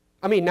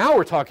 I mean, now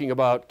we're talking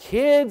about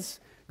kids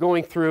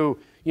going through,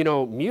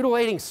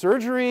 mutilating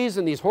surgeries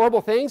and these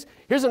horrible things.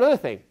 Here's another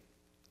thing.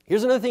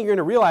 Here's another thing you're going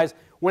to realize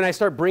when I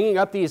start bringing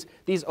up these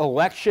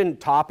election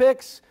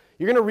topics.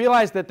 You're going to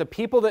realize that the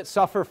people that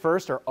suffer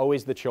first are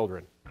always the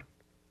children.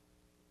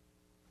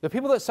 The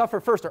people that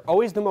suffer first are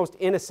always the most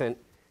innocent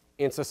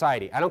in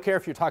society. I don't care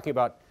if you're talking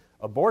about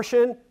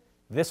abortion.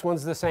 This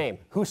one's the same.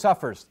 Who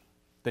suffers?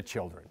 The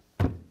children.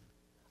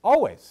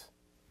 Always.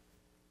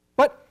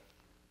 But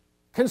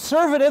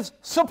conservatives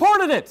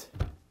supported it.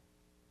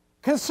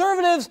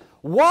 Conservatives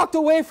walked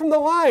away from the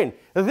line.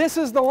 This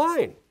is the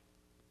line.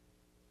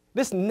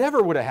 This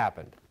never would have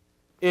happened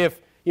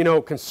if,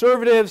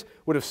 conservatives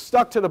would have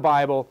stuck to the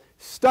Bible,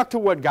 stuck to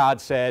what God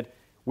said.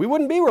 We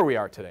wouldn't be where we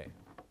are today.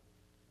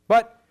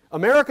 But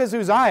America's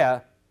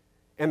Uzziah,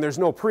 and there's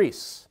no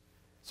priests.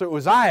 So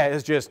Uzziah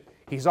is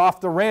he's off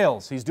the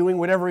rails. He's doing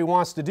whatever he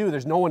wants to do.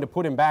 There's no one to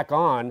put him back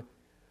on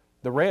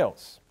the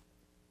rails.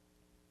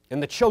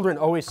 And the children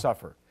always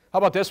suffer. How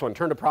about this one?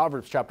 Turn to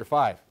Proverbs chapter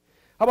 5.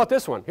 How about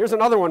this one? Here's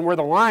another one where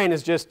the line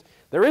is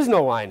there is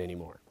no line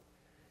anymore.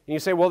 And you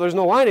say, well, there's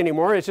no line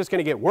anymore. It's just going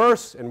to get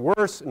worse and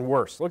worse and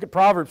worse. Look at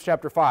Proverbs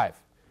chapter 5.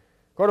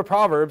 Go to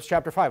Proverbs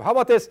chapter 5. How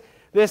about this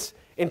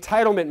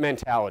entitlement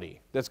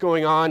mentality that's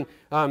going on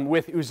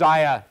with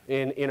Uzziah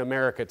in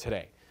America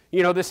today?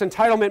 This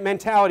entitlement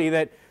mentality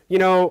that,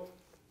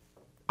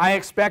 I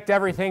expect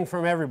everything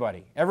from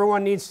everybody.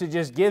 Everyone needs to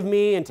just give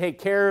me and take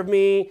care of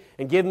me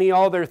and give me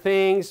all their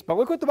things. But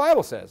look what the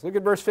Bible says. Look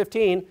at verse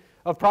 15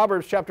 of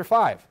Proverbs chapter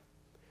 5.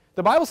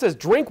 The Bible says,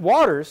 drink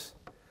waters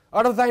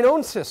out of thine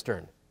own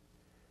cistern,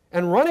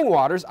 and running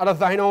waters out of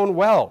thine own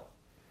well.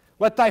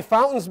 Let thy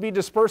fountains be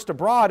dispersed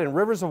abroad, and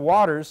rivers of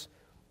waters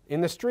in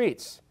the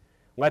streets.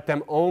 Let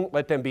them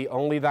be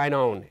only thine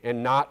own,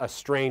 and not a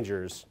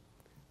stranger's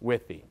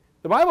with thee.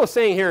 The Bible is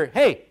saying here,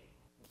 hey,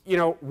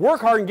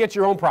 work hard and get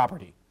your own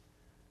property.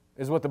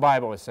 is what the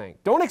Bible is saying.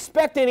 Don't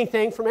expect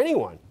anything from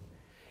anyone.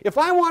 If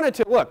I wanted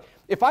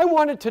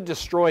to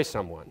destroy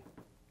someone,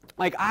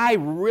 like I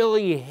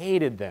really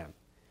hated them,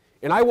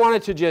 and I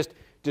wanted to just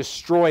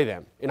destroy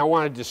them, and I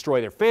wanted to destroy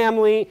their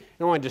family,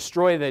 and I wanted to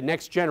destroy the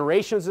next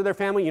generations of their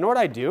family, you know what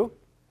I'd do?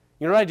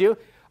 You know what I'd do?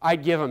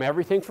 I'd give them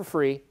everything for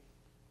free,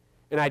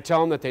 and I'd tell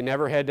them that they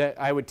never had to,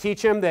 I would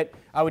teach them that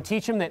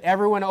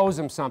everyone owes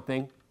them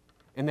something,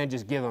 and then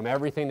just give him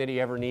everything that he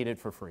ever needed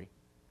for free.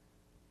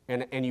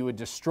 And you would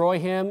destroy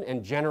him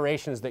and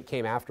generations that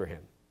came after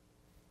him.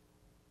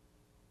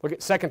 Look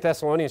at 2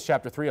 Thessalonians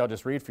chapter 3, I'll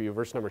just read for you.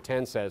 Verse number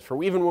 10 says,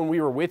 "For even when we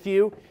were with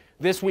you,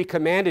 this we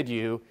commanded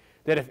you,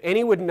 that if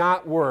any would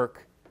not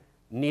work,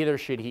 neither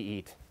should he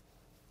eat."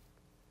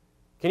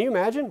 Can you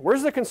imagine?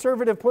 Where's the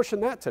conservative push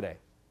in that today?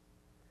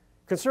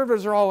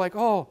 Conservatives are all like,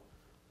 oh,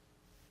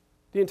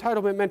 the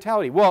entitlement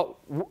mentality. Well,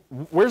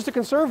 where's the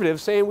conservative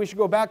saying we should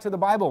go back to the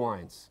Bible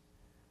lines?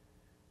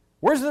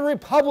 Where's the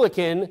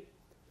Republican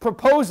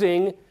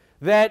proposing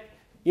that,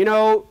 you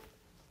know,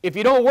 if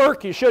you don't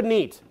work, you shouldn't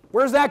eat?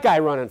 Where's that guy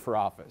running for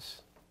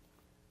office?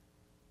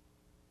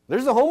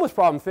 There's the homeless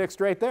problem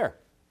fixed right there.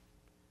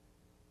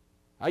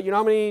 You know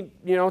how many,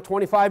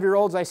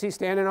 25-year-olds I see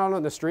standing out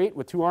on the street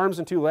with 2 arms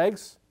and 2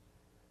 legs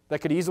that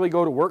could easily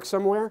go to work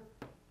somewhere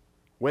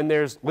when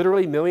there's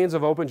literally millions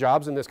of open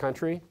jobs in this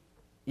country,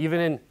 even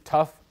in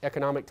tough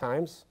economic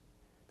times?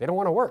 They don't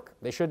want to work.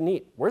 They shouldn't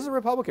eat. Where's the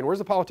Republican? Where's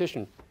the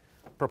politician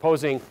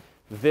proposing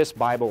this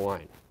Bible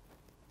line?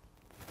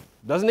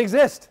 Doesn't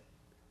exist.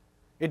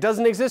 It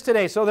doesn't exist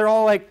today. So they're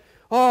all like,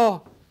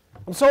 oh,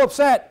 I'm so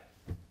upset.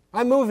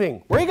 I'm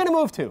moving. Where are you going to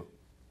move to?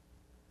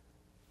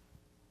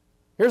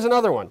 Here's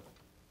another one.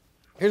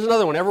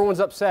 Everyone's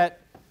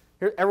upset.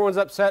 Everyone's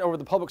upset over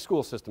the public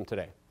school system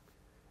today.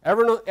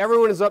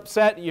 Everyone is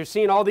upset. You're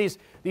seeing all these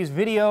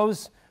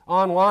videos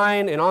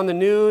online and on the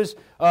news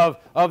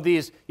of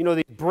these,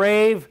 these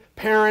brave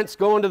parents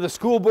going to the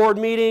school board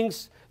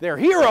meetings. They're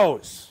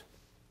heroes.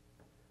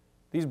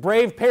 These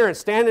brave parents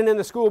standing in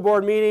the school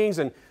board meetings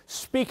and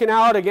speaking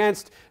out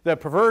against the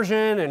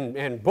perversion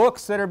and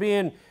books that are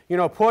being,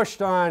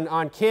 pushed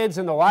on kids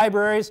in the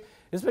libraries.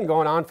 It's been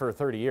going on for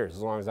 30 years, as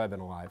long as I've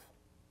been alive.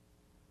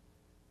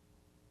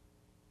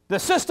 The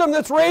system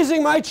that's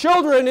raising my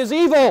children is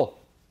evil,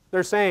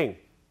 they're saying.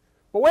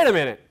 But wait a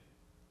minute.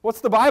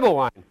 What's the Bible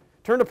line?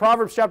 Turn to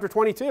Proverbs chapter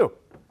 22.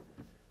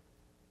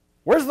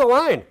 Where's the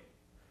line?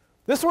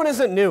 This one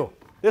isn't new.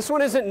 This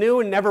one isn't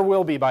new and never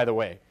will be, by the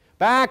way.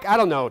 Back,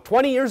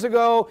 20 years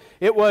ago,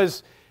 it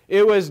was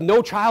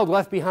no child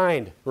left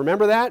behind.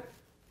 Remember that?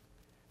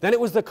 Then it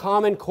was the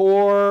Common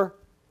Core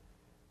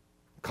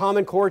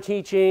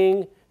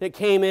teaching that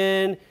came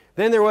in.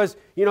 Then there was,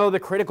 the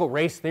critical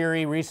race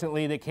theory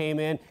recently that came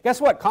in.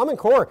 Guess what? Common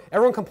Core,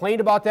 everyone complained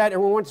about that.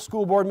 Everyone went to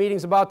school board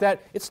meetings about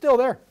that. It's still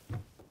there.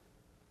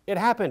 It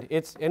happened.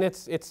 It's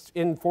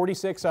in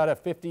 46 out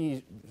of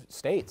 50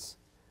 states.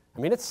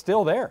 It's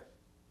still there.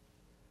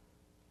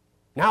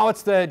 Now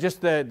it's just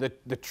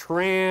the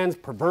trans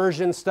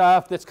perversion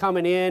stuff that's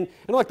coming in.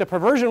 And look, the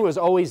perversion was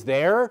always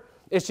there.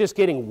 It's just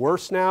getting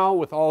worse now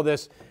with all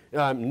this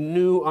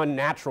new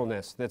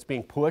unnaturalness that's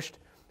being pushed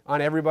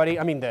on everybody.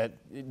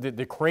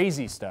 The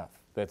crazy stuff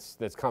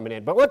that's coming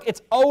in. But look,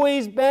 it's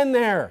always been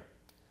there.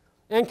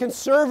 And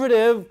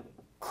conservative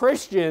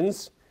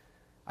Christians,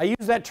 I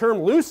use that term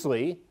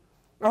loosely,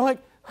 are like,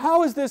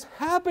 how is this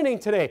happening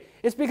today?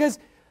 It's because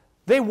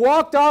they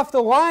walked off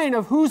the line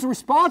of who's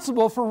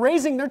responsible for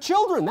raising their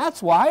children.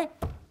 That's why.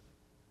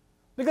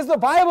 Because the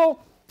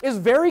Bible is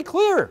very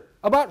clear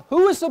about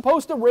who is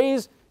supposed to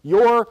raise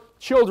your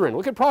children.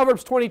 Look at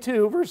Proverbs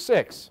 22, verse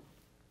 6.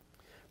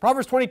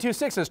 Proverbs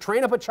 22:6 says,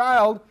 "Train up a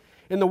child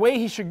in the way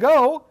he should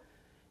go,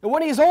 and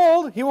when he's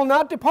old, he will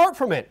not depart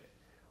from it."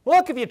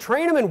 Look, if you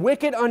train him in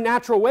wicked,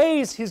 unnatural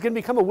ways, he's going to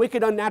become a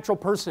wicked, unnatural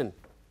person.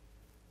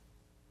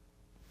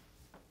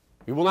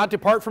 He will not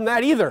depart from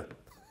that either.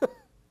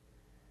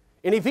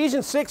 In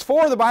Ephesians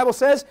 6:4, the Bible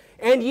says,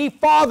 "And ye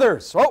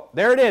fathers," oh,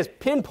 there it is,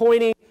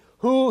 pinpointing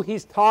who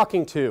he's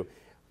talking to.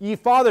 "Ye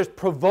fathers,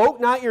 provoke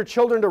not your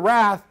children to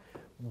wrath,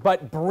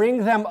 but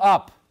bring them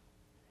up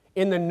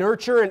in the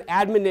nurture and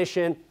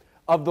admonition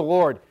of the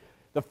Lord."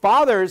 The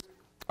fathers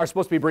are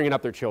supposed to be bringing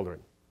up their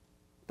children.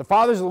 The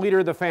father's the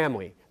leader of the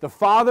family. The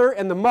father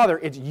and the mother,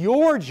 it's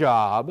your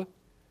job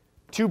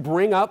to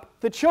bring up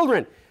the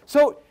children.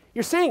 So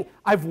you're saying,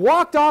 I've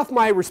walked off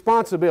my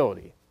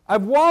responsibility.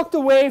 I've walked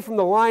away from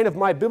the line of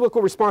my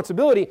biblical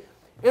responsibility,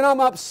 and I'm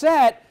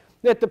upset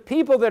that the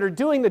people that are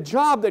doing the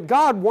job that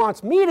God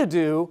wants me to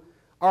do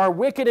are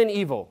wicked and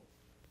evil.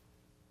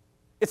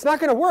 It's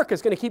not going to work.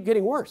 It's going to keep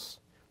getting worse.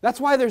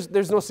 That's why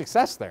there's no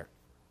success there.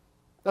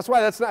 That's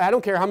why I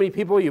don't care how many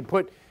people you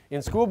put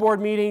in school board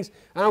meetings.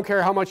 I don't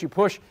care how much you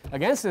push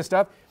against this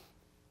stuff.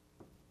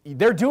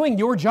 They're doing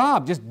your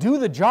job. Just do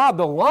the job.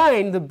 The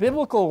line, the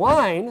biblical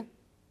line,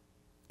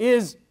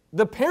 is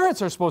the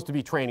parents are supposed to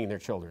be training their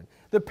children.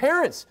 The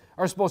parents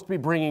are supposed to be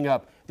bringing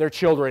up their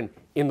children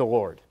in the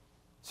Lord.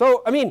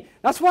 So,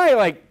 that's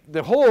why,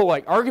 the whole,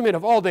 argument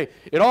of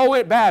it all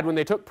went bad when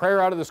they took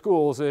prayer out of the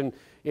schools and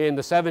in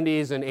the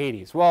 70s and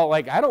 80s. Well,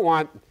 like, I don't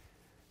want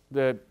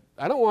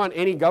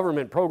any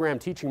government program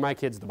teaching my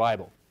kids the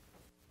Bible.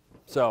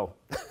 So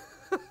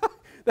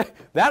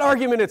that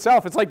argument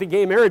itself, it's like the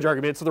gay marriage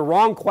argument. It's the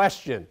wrong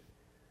question.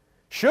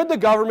 Should the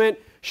government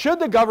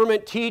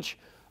teach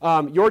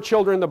your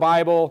children the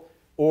Bible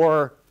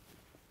or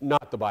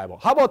not the Bible?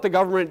 How about the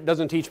government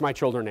doesn't teach my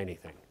children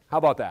anything? How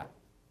about that?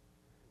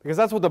 Because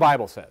that's what the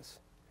Bible says,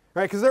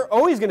 right? Because they're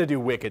always going to do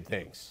wicked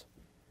things.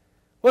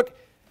 Look,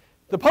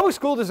 the public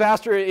school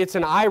disaster, it's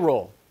an eye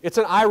roll. It's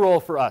an eye roll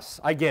for us.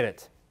 I get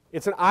it.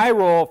 It's an eye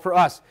roll for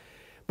us.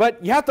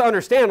 But you have to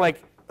understand,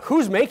 like,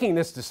 who's making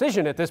this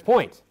decision at this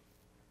point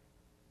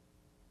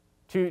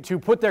to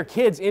put their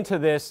kids into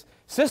this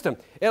system?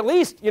 At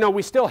least,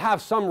 we still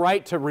have some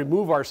right to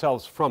remove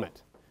ourselves from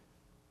it.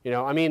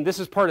 I mean, this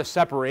is part of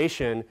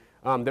separation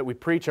that we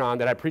preach on,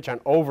 that I preach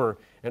on over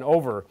and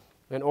over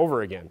and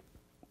over again.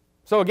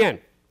 So again,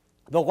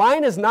 the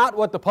line is not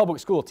what the public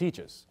school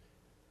teaches,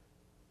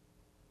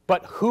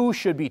 but who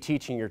should be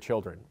teaching your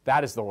children.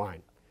 That is the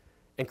line.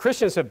 And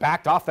Christians have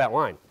backed off that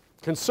line.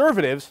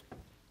 Conservatives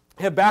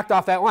have backed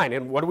off that line.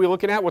 And what are we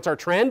looking at? What's our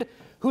trend?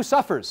 Who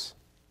suffers?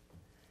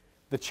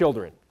 The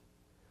children.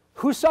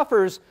 Who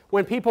suffers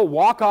when people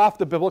walk off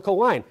the biblical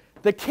line?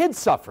 The kids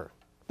suffer.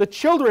 The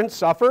children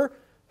suffer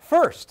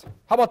first.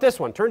 How about this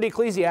one? Turn to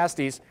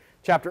Ecclesiastes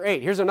chapter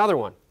 8. Here's another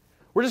one.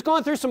 We're just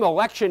going through some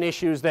election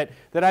issues that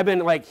I've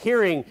been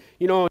hearing,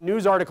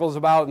 news articles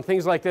about and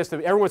things like this.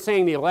 That everyone's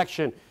saying the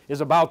election is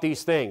about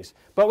these things.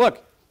 But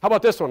look, how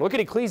about this one? Look at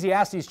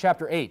Ecclesiastes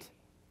chapter 8.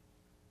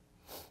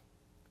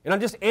 And I'm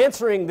just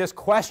answering this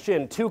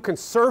question to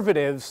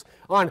conservatives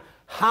on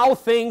how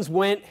things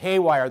went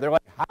haywire. They're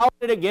like, how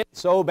did it get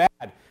so bad?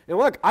 And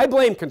look, I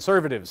blame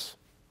conservatives.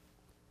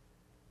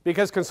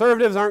 Because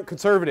conservatives aren't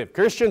conservative.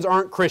 Christians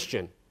aren't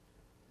Christian.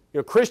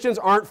 Christians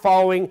aren't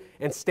following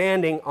and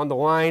standing on the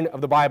line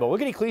of the Bible.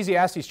 Look at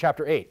Ecclesiastes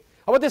chapter 8.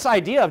 How about this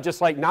idea of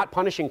just not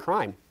punishing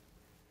crime?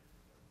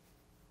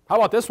 How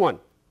about this one?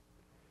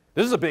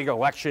 This is a big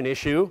election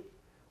issue.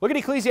 Look at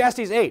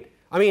Ecclesiastes 8.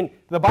 I mean,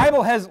 the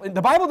Bible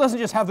doesn't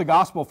just have the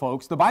gospel,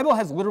 folks. The Bible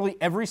has literally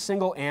every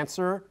single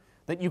answer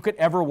that you could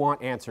ever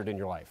want answered in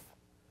your life.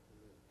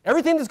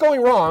 Everything that's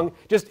going wrong,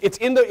 it's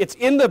in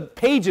the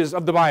pages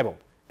of the Bible.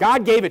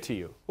 God gave it to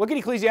you. Look at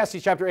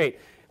Ecclesiastes chapter 8.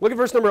 Look at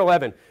verse number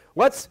 11.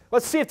 Let's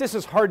see if this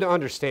is hard to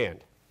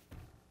understand.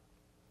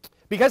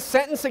 Because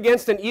sentence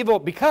against an evil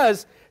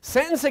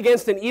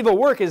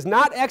work is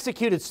not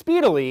executed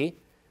speedily,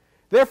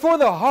 therefore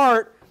the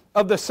heart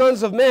of the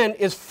sons of men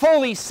is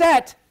fully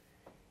set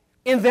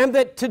in them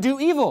that to do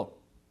evil.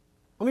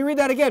 Let me read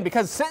that again.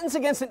 Because sentence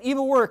against an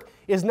evil work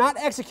is not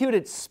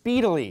executed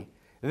speedily,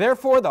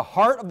 therefore the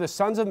heart of the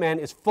sons of men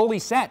is fully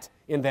set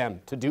in them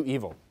to do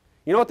evil.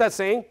 You know what that's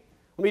saying?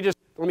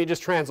 Let me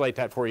just translate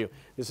that for you.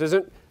 This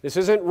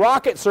isn't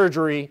rocket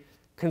surgery,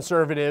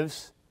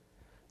 conservatives.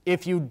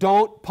 If you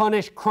don't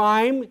punish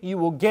crime, you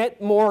will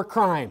get more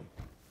crime.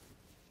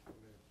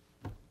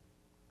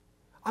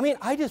 I mean,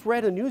 I just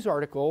read a news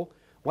article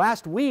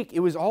last week. It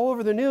was all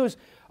over the news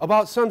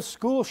about some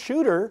school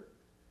shooter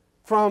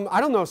from, I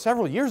don't know,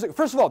 several years ago.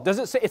 First of all, does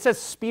it say, it says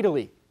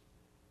speedily.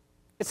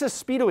 It says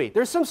speedily.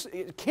 There's some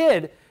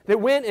kid that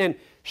went and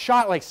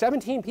shot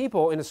 17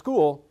 people in a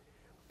school,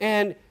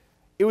 and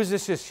it was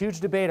just this huge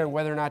debate on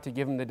whether or not to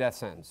give him the death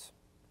sentence,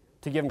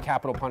 to give him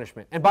capital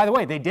punishment. And by the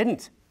way, they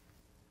didn't.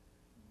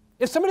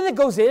 If somebody that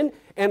goes in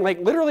and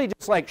literally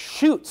just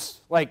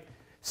shoots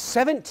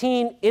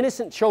 17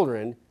 innocent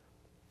children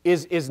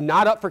is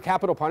not up for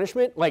capital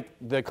punishment,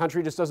 the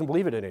country just doesn't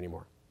believe in it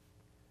anymore.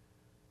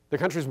 The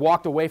country's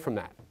walked away from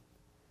that.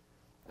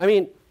 I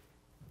mean,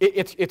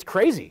 it's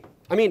crazy.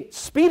 I mean,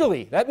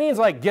 speedily, that means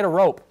get a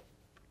rope.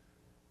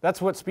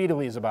 That's what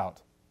speedily is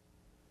about.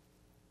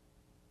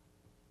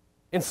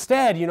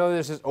 Instead,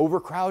 there's this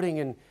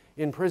overcrowding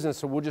in prisons,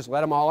 so we'll just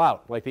let them all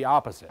out, like the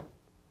opposite.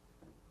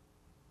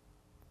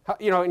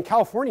 In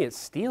California, it's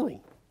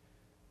stealing.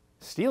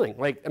 Stealing.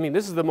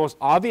 This is the most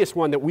obvious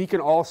one that we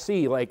can all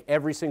see,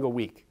 every single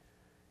week.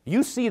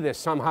 You see this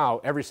somehow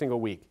every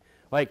single week.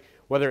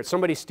 Whether it's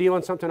somebody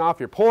stealing something off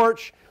your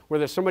porch,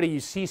 whether it's somebody you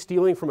see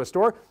stealing from a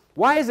store.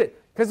 Why is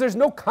it? Because there's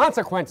no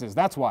consequences,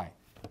 that's why.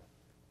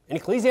 And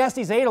Ecclesiastes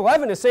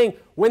 8:11 is saying,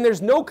 when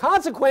there's no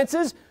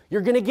consequences,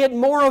 you're going to get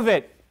more of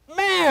it.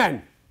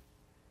 Man,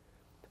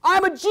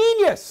 I'm a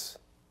genius.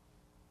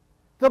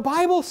 The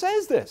Bible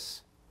says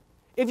this.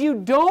 If you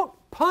don't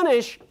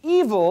punish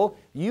evil,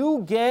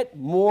 you get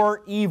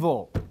more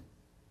evil.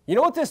 You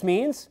know what this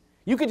means?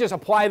 You could just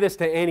apply this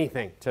to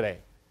anything today.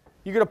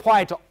 You could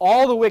apply it to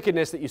all the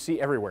wickedness that you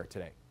see everywhere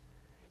today.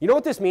 You know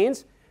what this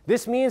means?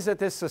 This means that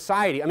this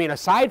society,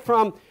 aside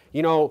from,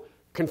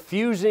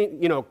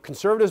 confusing,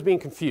 conservatives being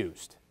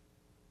confused,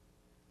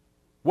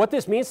 what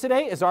this means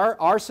today is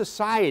our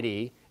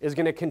society is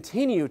going to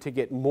continue to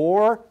get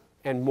more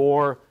and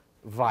more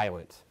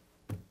violent.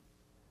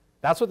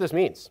 That's what this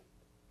means.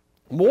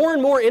 More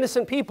and more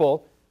innocent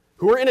people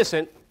who are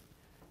innocent,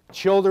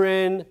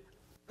 children,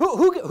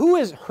 who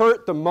is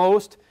hurt the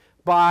most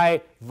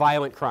by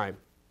violent crime?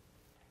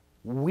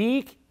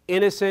 Weak,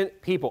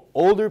 innocent people,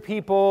 older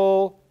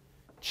people,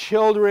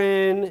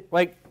 children.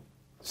 Like,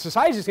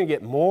 society's just going to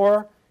get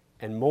more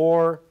and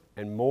more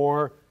and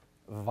more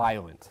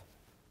violent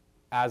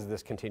as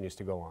this continues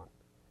to go on.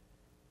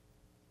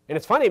 And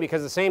it's funny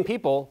because the same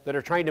people that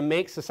are trying to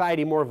make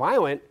society more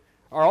violent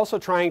are also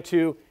trying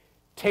to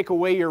take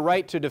away your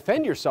right to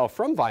defend yourself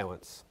from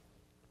violence.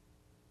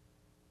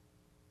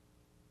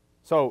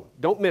 So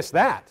don't miss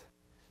that.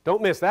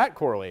 Don't miss that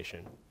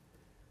correlation.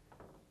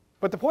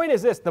 But the point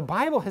is this, the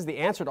Bible has the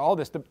answer to all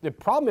this. The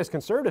problem is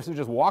conservatives have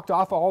just walked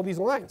off all these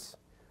lines.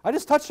 I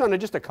just touched on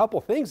just a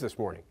couple things this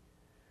morning.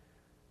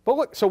 But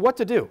look, so what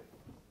to do?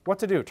 What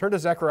to do? Turn to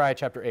Zechariah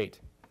chapter 8.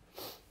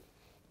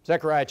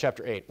 Zechariah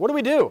chapter 8. What do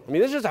we do? I mean,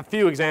 there's just a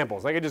few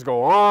examples. I could just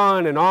go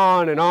on and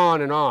on and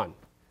on and on.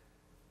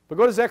 But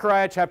go to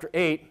Zechariah chapter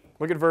 8.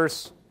 Look at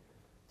verse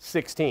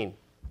 16.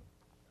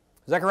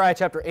 Zechariah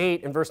chapter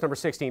 8 and verse number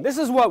 16. This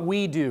is what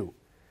we do.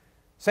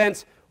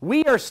 Since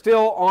we are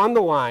still on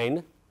the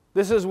line,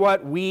 this is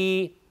what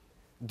we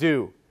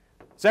do.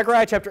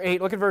 Zechariah chapter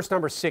 8, look at verse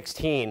number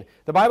 16.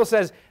 The Bible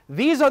says,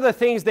 "These are the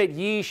things that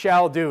ye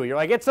shall do." You're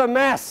like, it's a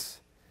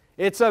mess.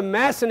 It's a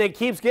mess and it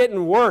keeps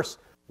getting worse.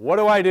 What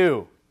do I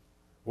do?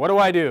 What do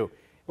I do?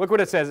 Look what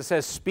it says. It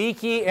says,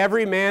 "Speak ye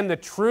every man the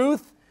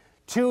truth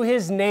to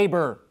his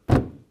neighbor.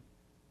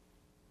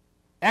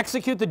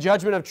 Execute the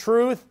judgment of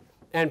truth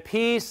and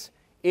peace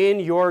in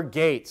your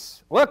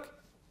gates." Look,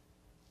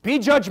 be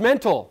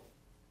judgmental.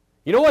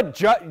 You know what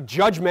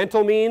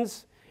judgmental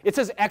means? It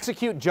says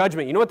execute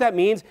judgment. You know what that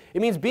means?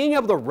 It means being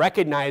able to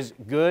recognize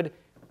good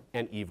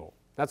and evil.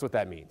 That's what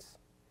that means.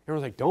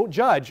 Everyone's like, don't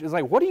judge. It's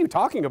like, what are you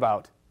talking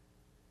about?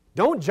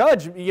 Don't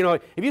judge. You know,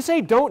 if you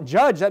say don't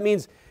judge, that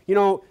means, you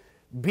know,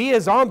 be a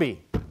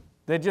zombie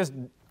that just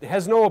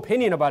has no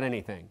opinion about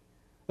anything.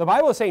 The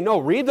Bible is saying, no,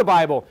 read the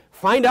Bible,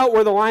 find out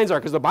where the lines are,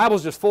 because the Bible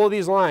is just full of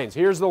these lines.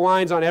 Here's the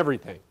lines on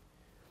everything.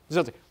 It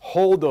says,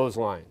 hold those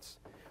lines.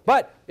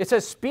 But it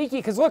says speak ye,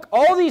 because look,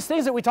 all these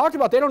things that we talked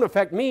about, they don't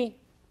affect me.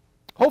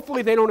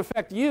 Hopefully they don't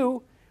affect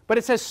you. But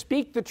it says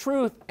speak the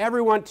truth,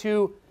 everyone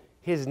to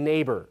his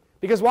neighbor.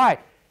 Because why?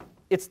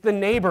 It's the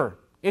neighbor.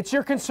 It's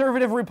your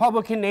conservative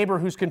Republican neighbor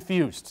who's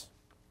confused.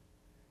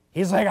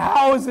 He's like,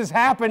 how is this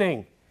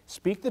happening?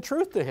 Speak the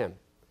truth to him,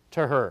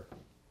 to her.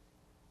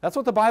 That's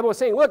what the Bible is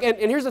saying. Look, and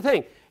here's the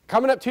thing.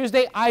 Coming up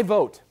Tuesday, I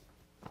vote.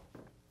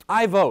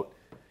 I vote.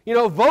 You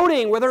know,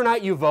 voting, whether or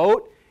not you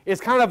vote, is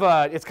kind of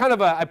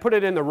a, I put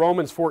it in the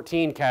Romans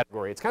 14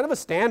 category. It's kind of a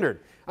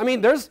standard. I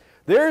mean, there's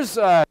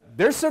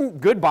some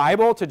good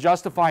Bible to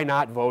justify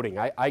not voting.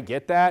 I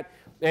get that.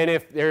 And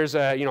if there's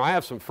you know, I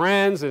have some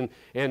friends and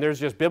there's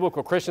just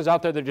biblical Christians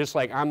out there that are just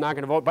like, I'm not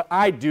going to vote, but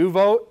I do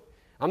vote.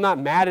 I'm not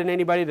mad at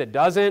anybody that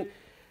doesn't.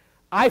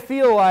 I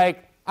feel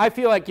like,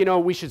 you know,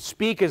 we should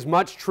speak as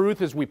much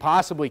truth as we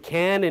possibly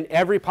can in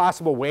every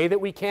possible way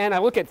that we can. I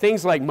look at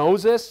things like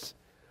Moses.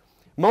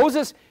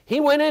 Moses, he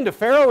went into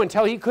Pharaoh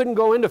until he couldn't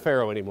go into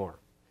Pharaoh anymore.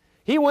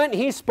 He went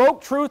and he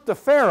spoke truth to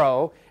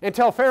Pharaoh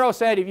until Pharaoh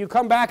said, if you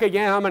come back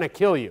again, I'm going to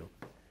kill you.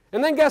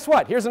 And then guess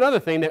what? Here's another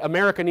thing that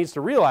America needs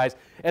to realize.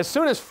 As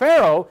soon as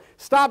Pharaoh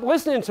stopped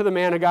listening to the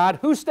man of God,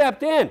 who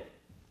stepped in?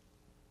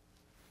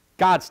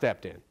 God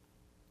stepped in.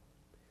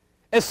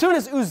 As soon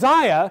as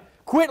Uzziah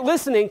quit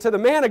listening to the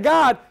man of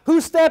God,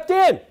 who stepped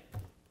in?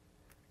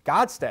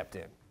 God stepped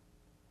in.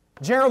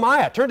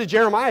 Jeremiah, turn to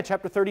Jeremiah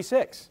chapter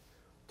 36.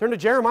 Turn to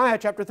Jeremiah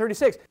chapter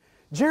 36.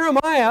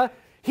 Jeremiah,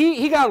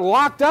 he got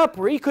locked up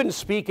where he couldn't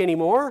speak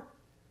anymore.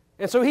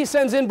 And so he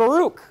sends in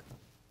Baruch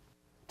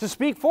to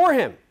speak for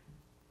him.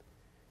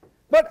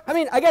 But, I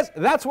mean, I guess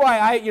that's why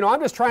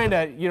I'm just trying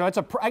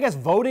to, I guess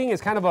voting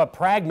is kind of a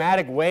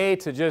pragmatic way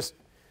to just,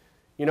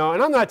 and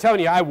I'm not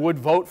telling you I would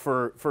vote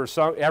for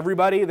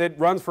everybody that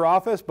runs for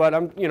office, but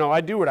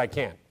I do what I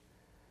can.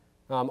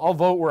 I'll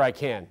vote where I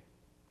can.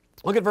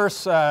 Look at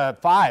verse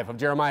 5 of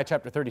Jeremiah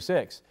chapter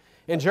 36.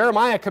 And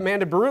Jeremiah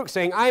commanded Baruch,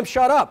 saying, I am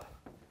shut up.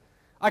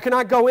 I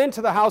cannot go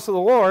into the house of the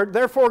Lord.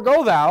 Therefore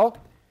go thou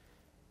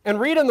and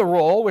read in the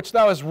roll, which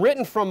thou hast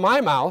written from my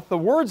mouth, the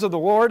words of the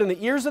Lord in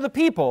the ears of the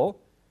people,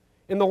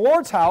 in the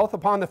Lord's house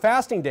upon the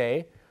fasting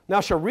day. Thou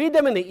shalt read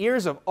them in the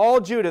ears of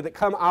all Judah that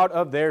come out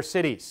of their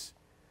cities.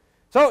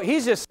 So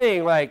he's just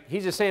saying, look,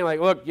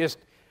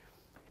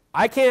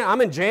 I can't,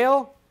 I'm in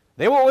jail.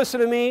 They won't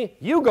listen to me.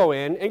 You go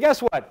in. And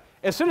guess what?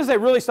 As soon as they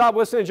really stopped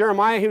listening to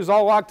Jeremiah, he was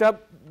all locked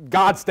up,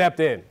 God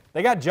stepped in.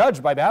 They got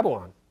judged by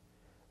Babylon.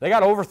 They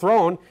got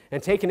overthrown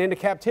and taken into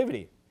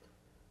captivity.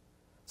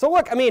 So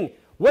look, I mean,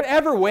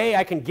 whatever way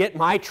I can get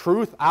my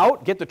truth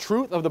out, get the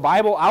truth of the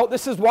Bible out,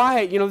 this is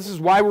why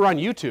we're on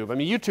YouTube. I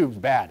mean, YouTube's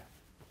bad.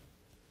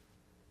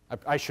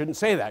 I shouldn't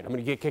say that. I'm going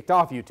to get kicked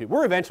off YouTube.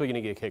 We're eventually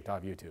going to get kicked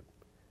off YouTube.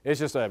 It's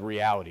just a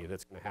reality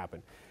that's going to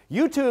happen.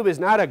 YouTube is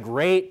not a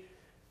great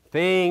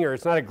thing, or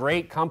it's not a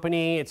great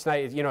company. It's not,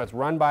 it's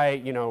run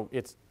by,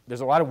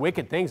 there's a lot of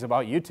wicked things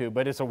about YouTube,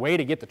 but it's a way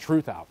to get the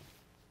truth out.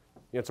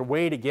 It's a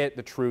way to get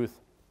the truth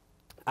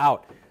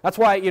out. That's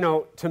why,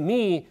 to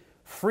me,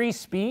 free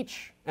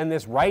speech and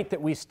this right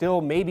that we still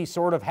maybe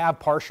sort of have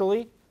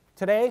partially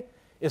today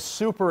is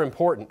super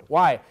important.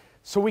 Why?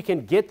 so we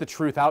can get the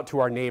truth out to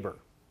our neighbor.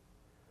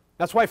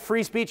 That's why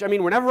free speech,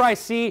 whenever I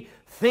see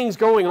things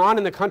going on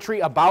in the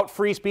country about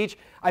free speech,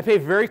 I pay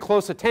very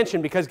close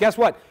attention because guess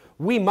what?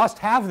 We must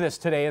have this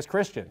today as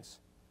Christians.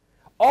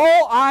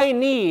 All I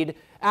need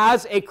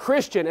as a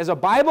Christian, as a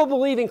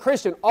Bible-believing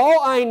Christian, all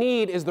I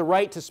need is the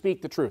right to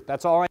speak the truth.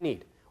 That's all I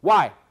need.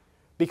 Why?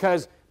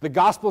 Because the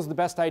gospel is the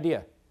best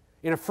idea.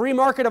 In a free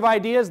market of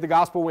ideas, the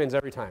gospel wins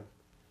every time.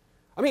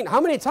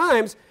 How many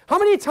times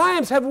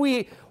have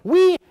we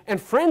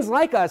and friends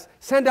like us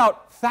send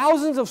out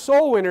thousands of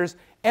soul winners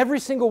every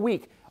single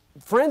week?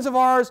 Friends of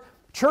ours,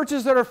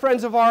 churches that are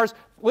friends of ours,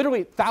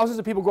 literally thousands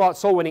of people go out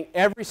soul winning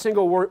every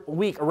single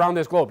week around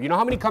this globe. You know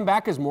how many come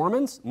back as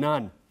Mormons?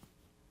 None.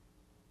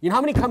 You know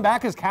how many come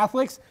back as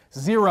Catholics?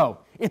 0.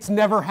 It's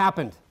never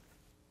happened.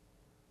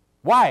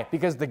 Why?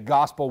 Because the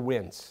gospel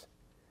wins.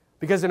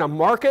 Because in a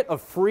market of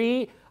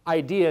free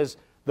ideas,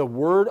 the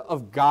Word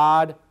of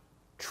God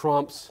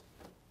trumps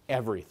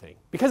everything.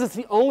 Because it's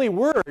the only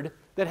word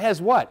that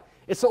has what?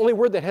 It's the only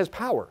word that has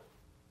power.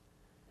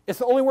 It's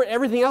the only word.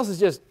 Everything else is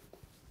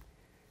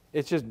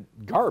just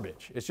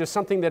garbage. It's just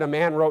something that a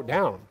man wrote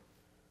down.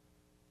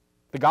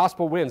 The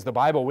gospel wins. The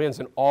Bible wins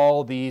in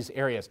all these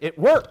areas. It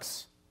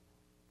works.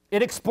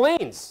 It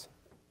explains.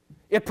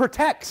 It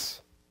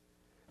protects.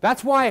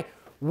 That's why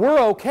we're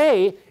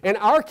okay and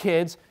our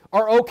kids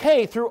are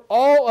okay through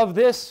all of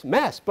this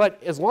mess.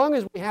 But as long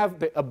as we have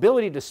the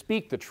ability to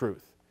speak the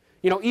truth.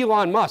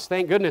 Elon Musk,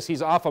 thank goodness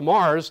he's off of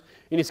Mars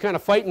and he's kind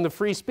of fighting the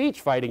free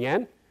speech fight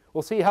again.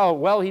 We'll see how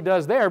well he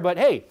does there, but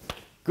hey,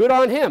 good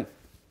on him.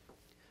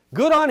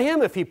 Good on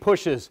him if he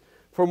pushes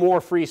for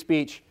more free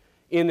speech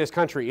in this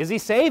country. Is he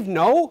saved?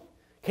 No.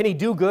 Can he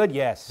do good?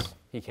 Yes,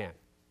 he can.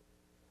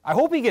 I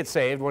hope he gets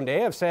saved one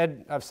day. I've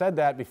said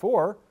that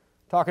before,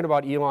 talking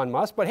about Elon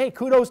Musk, but hey,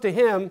 kudos to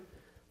him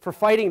for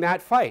fighting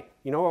that fight.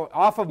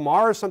 Off of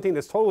Mars, something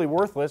that's totally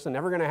worthless and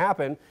never going to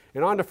happen,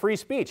 and on to free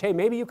speech. Hey,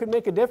 maybe you could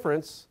make a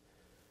difference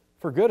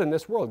for good in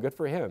this world. Good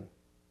for him.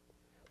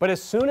 But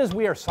as soon as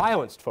we are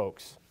silenced,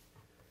 folks,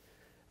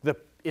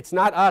 it's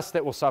not us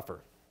that will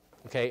suffer.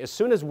 Okay? As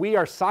soon as we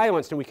are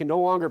silenced and we can no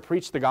longer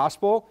preach the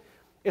gospel,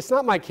 it's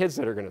not my kids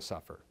that are going to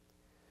suffer.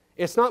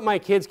 It's not my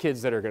kids'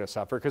 kids that are going to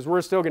suffer because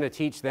we're still going to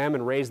teach them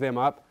and raise them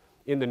up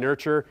in the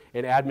nurture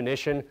and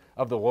admonition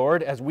of the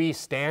Lord as we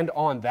stand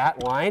on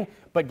that line.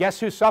 But guess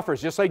who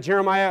suffers? Just like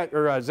Jeremiah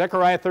or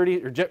Zechariah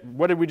 30, or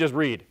what did we just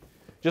read?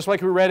 Just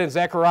like we read in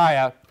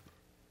Zechariah,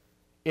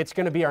 it's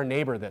going to be our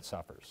neighbor that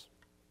suffers.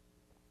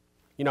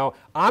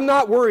 I'm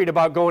not worried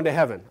about going to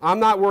heaven. I'm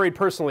not worried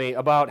personally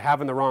about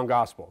having the wrong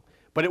gospel.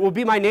 But it will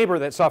be my neighbor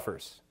that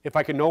suffers. If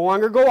I can no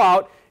longer go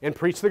out and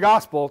preach the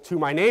gospel to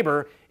my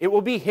neighbor, it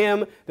will be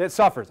him that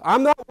suffers.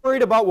 I'm not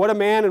worried about what a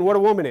man and what a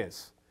woman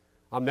is.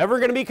 I'm never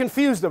going to be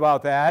confused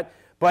about that,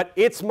 but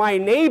it's my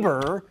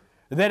neighbor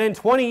that in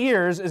 20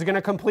 years is going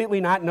to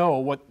completely not know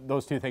what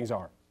those two things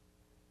are.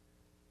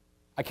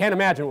 I can't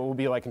imagine what it will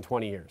be like in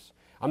 20 years.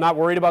 I'm not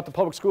worried about the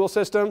public school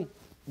system.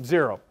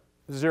 Zero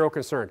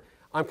concern.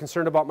 I'm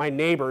concerned about my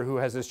neighbor who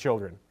has his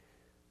children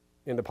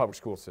in the public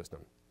school system.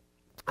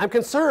 I'm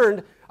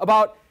concerned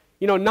about,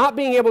 not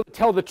being able to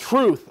tell the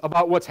truth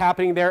about what's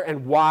happening there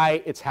and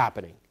why it's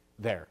happening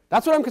there.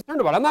 That's what I'm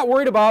concerned about. I'm not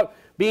worried about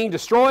being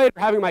destroyed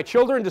or having my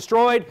children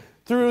destroyed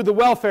through the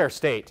welfare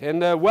state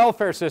and the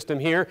welfare system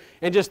here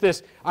and just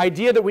this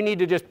idea that we need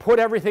to just put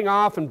everything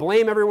off and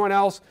blame everyone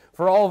else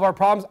for all of our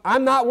problems.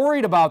 I'm not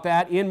worried about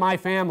that in my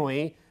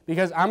family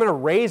because I'm going to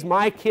raise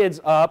my kids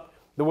up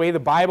the way the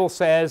Bible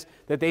says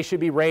that they should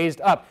be raised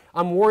up.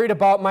 I'm worried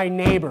about my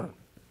neighbor.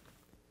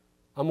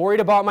 I'm worried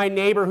about my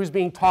neighbor who's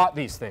being taught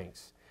these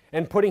things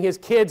and putting his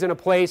kids in a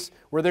place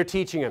where they're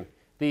teaching him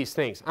these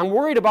things. I'm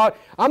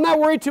not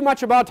worried too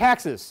much about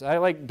taxes.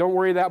 I don't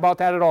worry about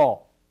that at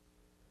all.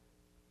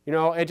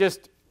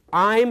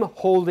 I'm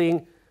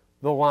holding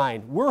the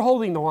line. We're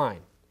holding the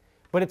line.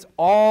 But it's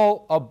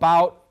all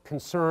about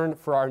concern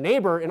for our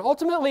neighbor and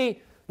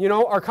ultimately,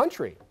 our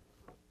country.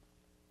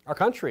 Our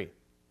country.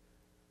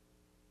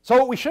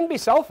 So we shouldn't be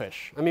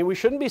selfish. We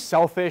shouldn't be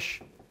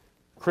selfish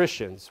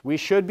Christians. We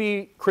should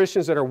be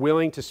Christians that are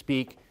willing to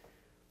speak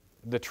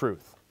the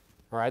truth.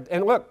 All right?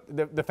 And look,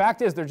 the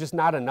fact is there's just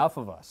not enough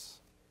of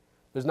us.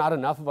 There's not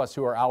enough of us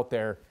who are out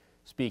there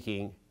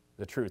speaking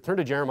the truth. Turn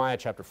to Jeremiah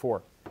chapter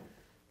 4.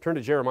 Turn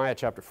to Jeremiah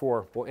chapter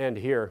 4. We'll end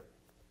here.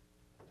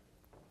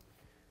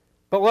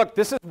 But look,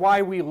 this is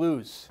why we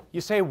lose.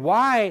 You say,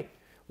 why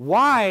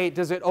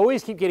does it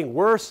always keep getting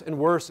worse and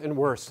worse and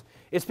worse?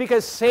 It's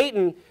because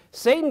Satan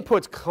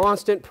puts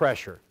constant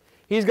pressure.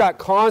 He's got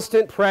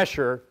constant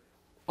pressure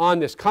on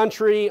this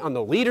country, on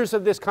the leaders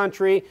of this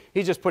country.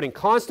 He's just putting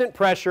constant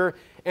pressure.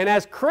 And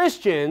as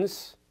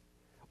Christians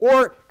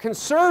or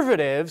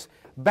conservatives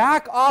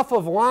back off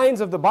of lines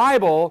of the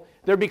Bible,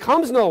 there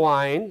becomes no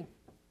line,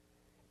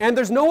 and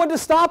there's no one to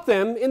stop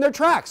them in their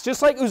tracks.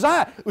 Just like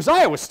Uzziah.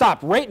 Uzziah was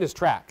stopped right in his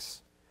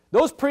tracks.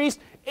 Those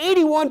priests,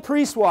 81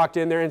 priests walked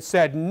in there and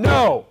said,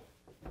 "No,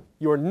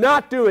 you are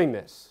not doing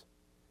this."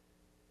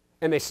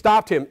 And they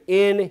stopped him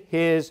in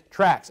his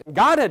tracks. And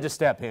God had to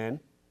step in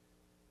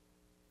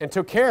and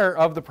took care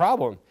of the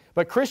problem.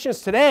 But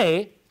Christians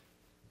today,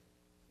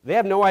 they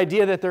have no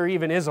idea that there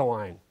even is a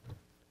line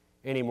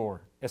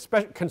anymore.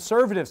 Especially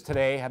conservatives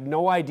today have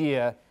no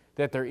idea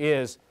that there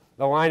is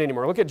a line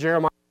anymore. Look at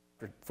Jeremiah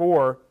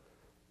 4.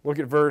 Look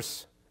at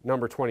verse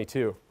number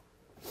 22.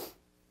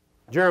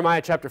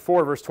 Jeremiah chapter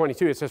 4, verse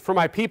 22. It says, "For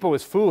my people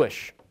is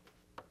foolish.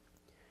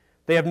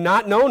 They have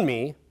not known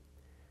me.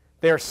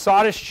 They are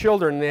sottish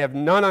children, and they have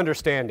none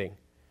understanding.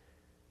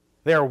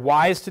 They are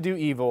wise to do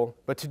evil,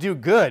 but to do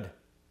good,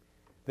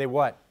 they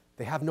what?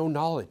 They have no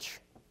knowledge."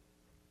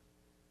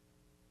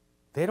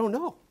 They don't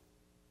know.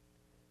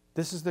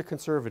 This is the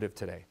conservative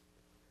today.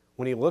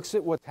 When he looks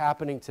at what's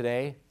happening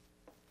today,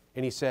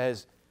 and he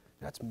says,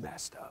 "That's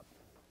messed up.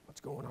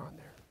 What's going on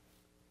there?"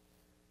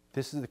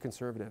 This is the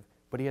conservative,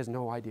 but he has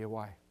no idea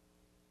why.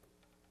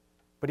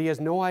 But he has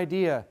no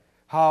idea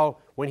how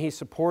when he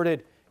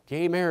supported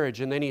gay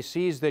marriage and then he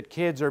sees that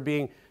kids are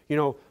being,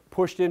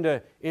 pushed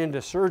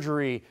into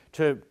surgery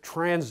to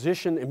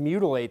transition and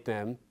mutilate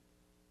them,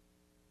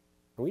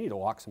 we need to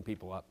lock some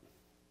people up.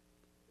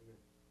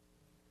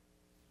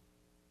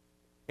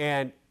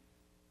 And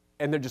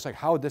they're just like,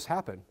 how did this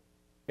happen?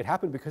 It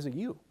happened because of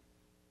you.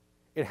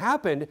 It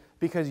happened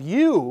because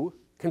you,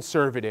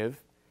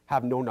 conservative,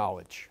 have no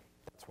knowledge.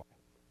 That's why.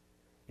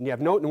 And you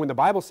have when the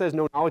Bible says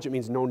no knowledge, it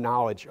means no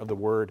knowledge of the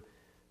Word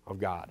of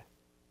God.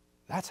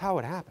 That's how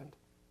it happened.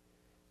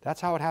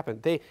 That's how it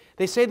happened. They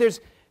say there's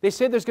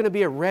going to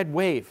be a red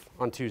wave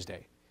on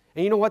Tuesday.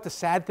 And you know what the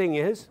sad thing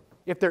is?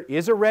 If there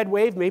is a red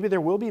wave, maybe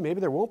there will be,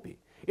 maybe there won't be.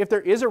 If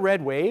there is a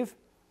red wave,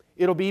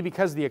 it'll be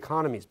because the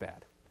economy's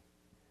bad.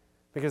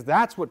 Because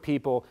that's what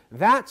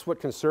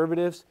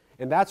conservatives,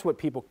 and that's what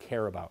people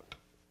care about.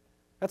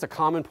 That's a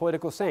common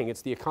political saying.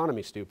 It's the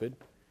economy, stupid.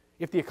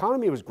 If the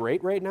economy was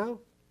great right now,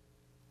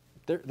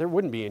 there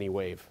wouldn't be any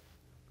wave.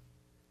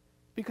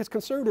 Because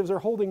conservatives are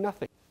holding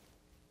nothing.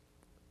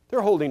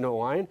 They're holding no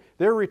line.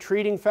 They're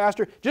retreating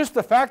faster. Just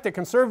the fact that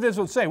conservatives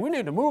would say, we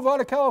need to move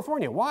out of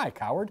California. Why,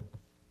 coward?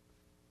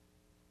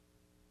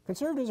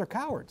 Conservatives are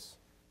cowards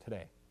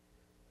today.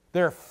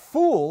 They're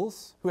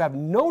fools who have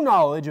no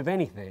knowledge of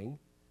anything.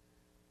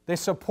 They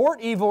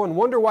support evil and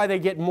wonder why they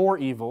get more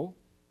evil.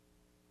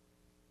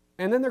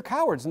 And then they're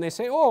cowards and they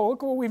say, oh,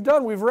 look what we've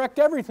done. We've wrecked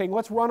everything.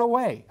 Let's run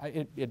away.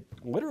 It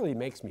literally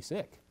makes me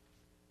sick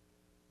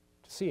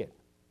to see it.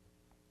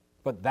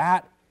 But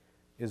that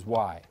is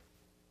why.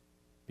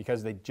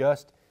 Because they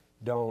just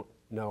don't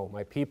know.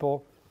 My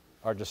people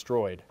are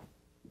destroyed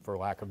for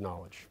lack of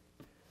knowledge.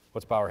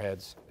 Let's bow our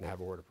heads and have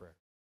a word of prayer.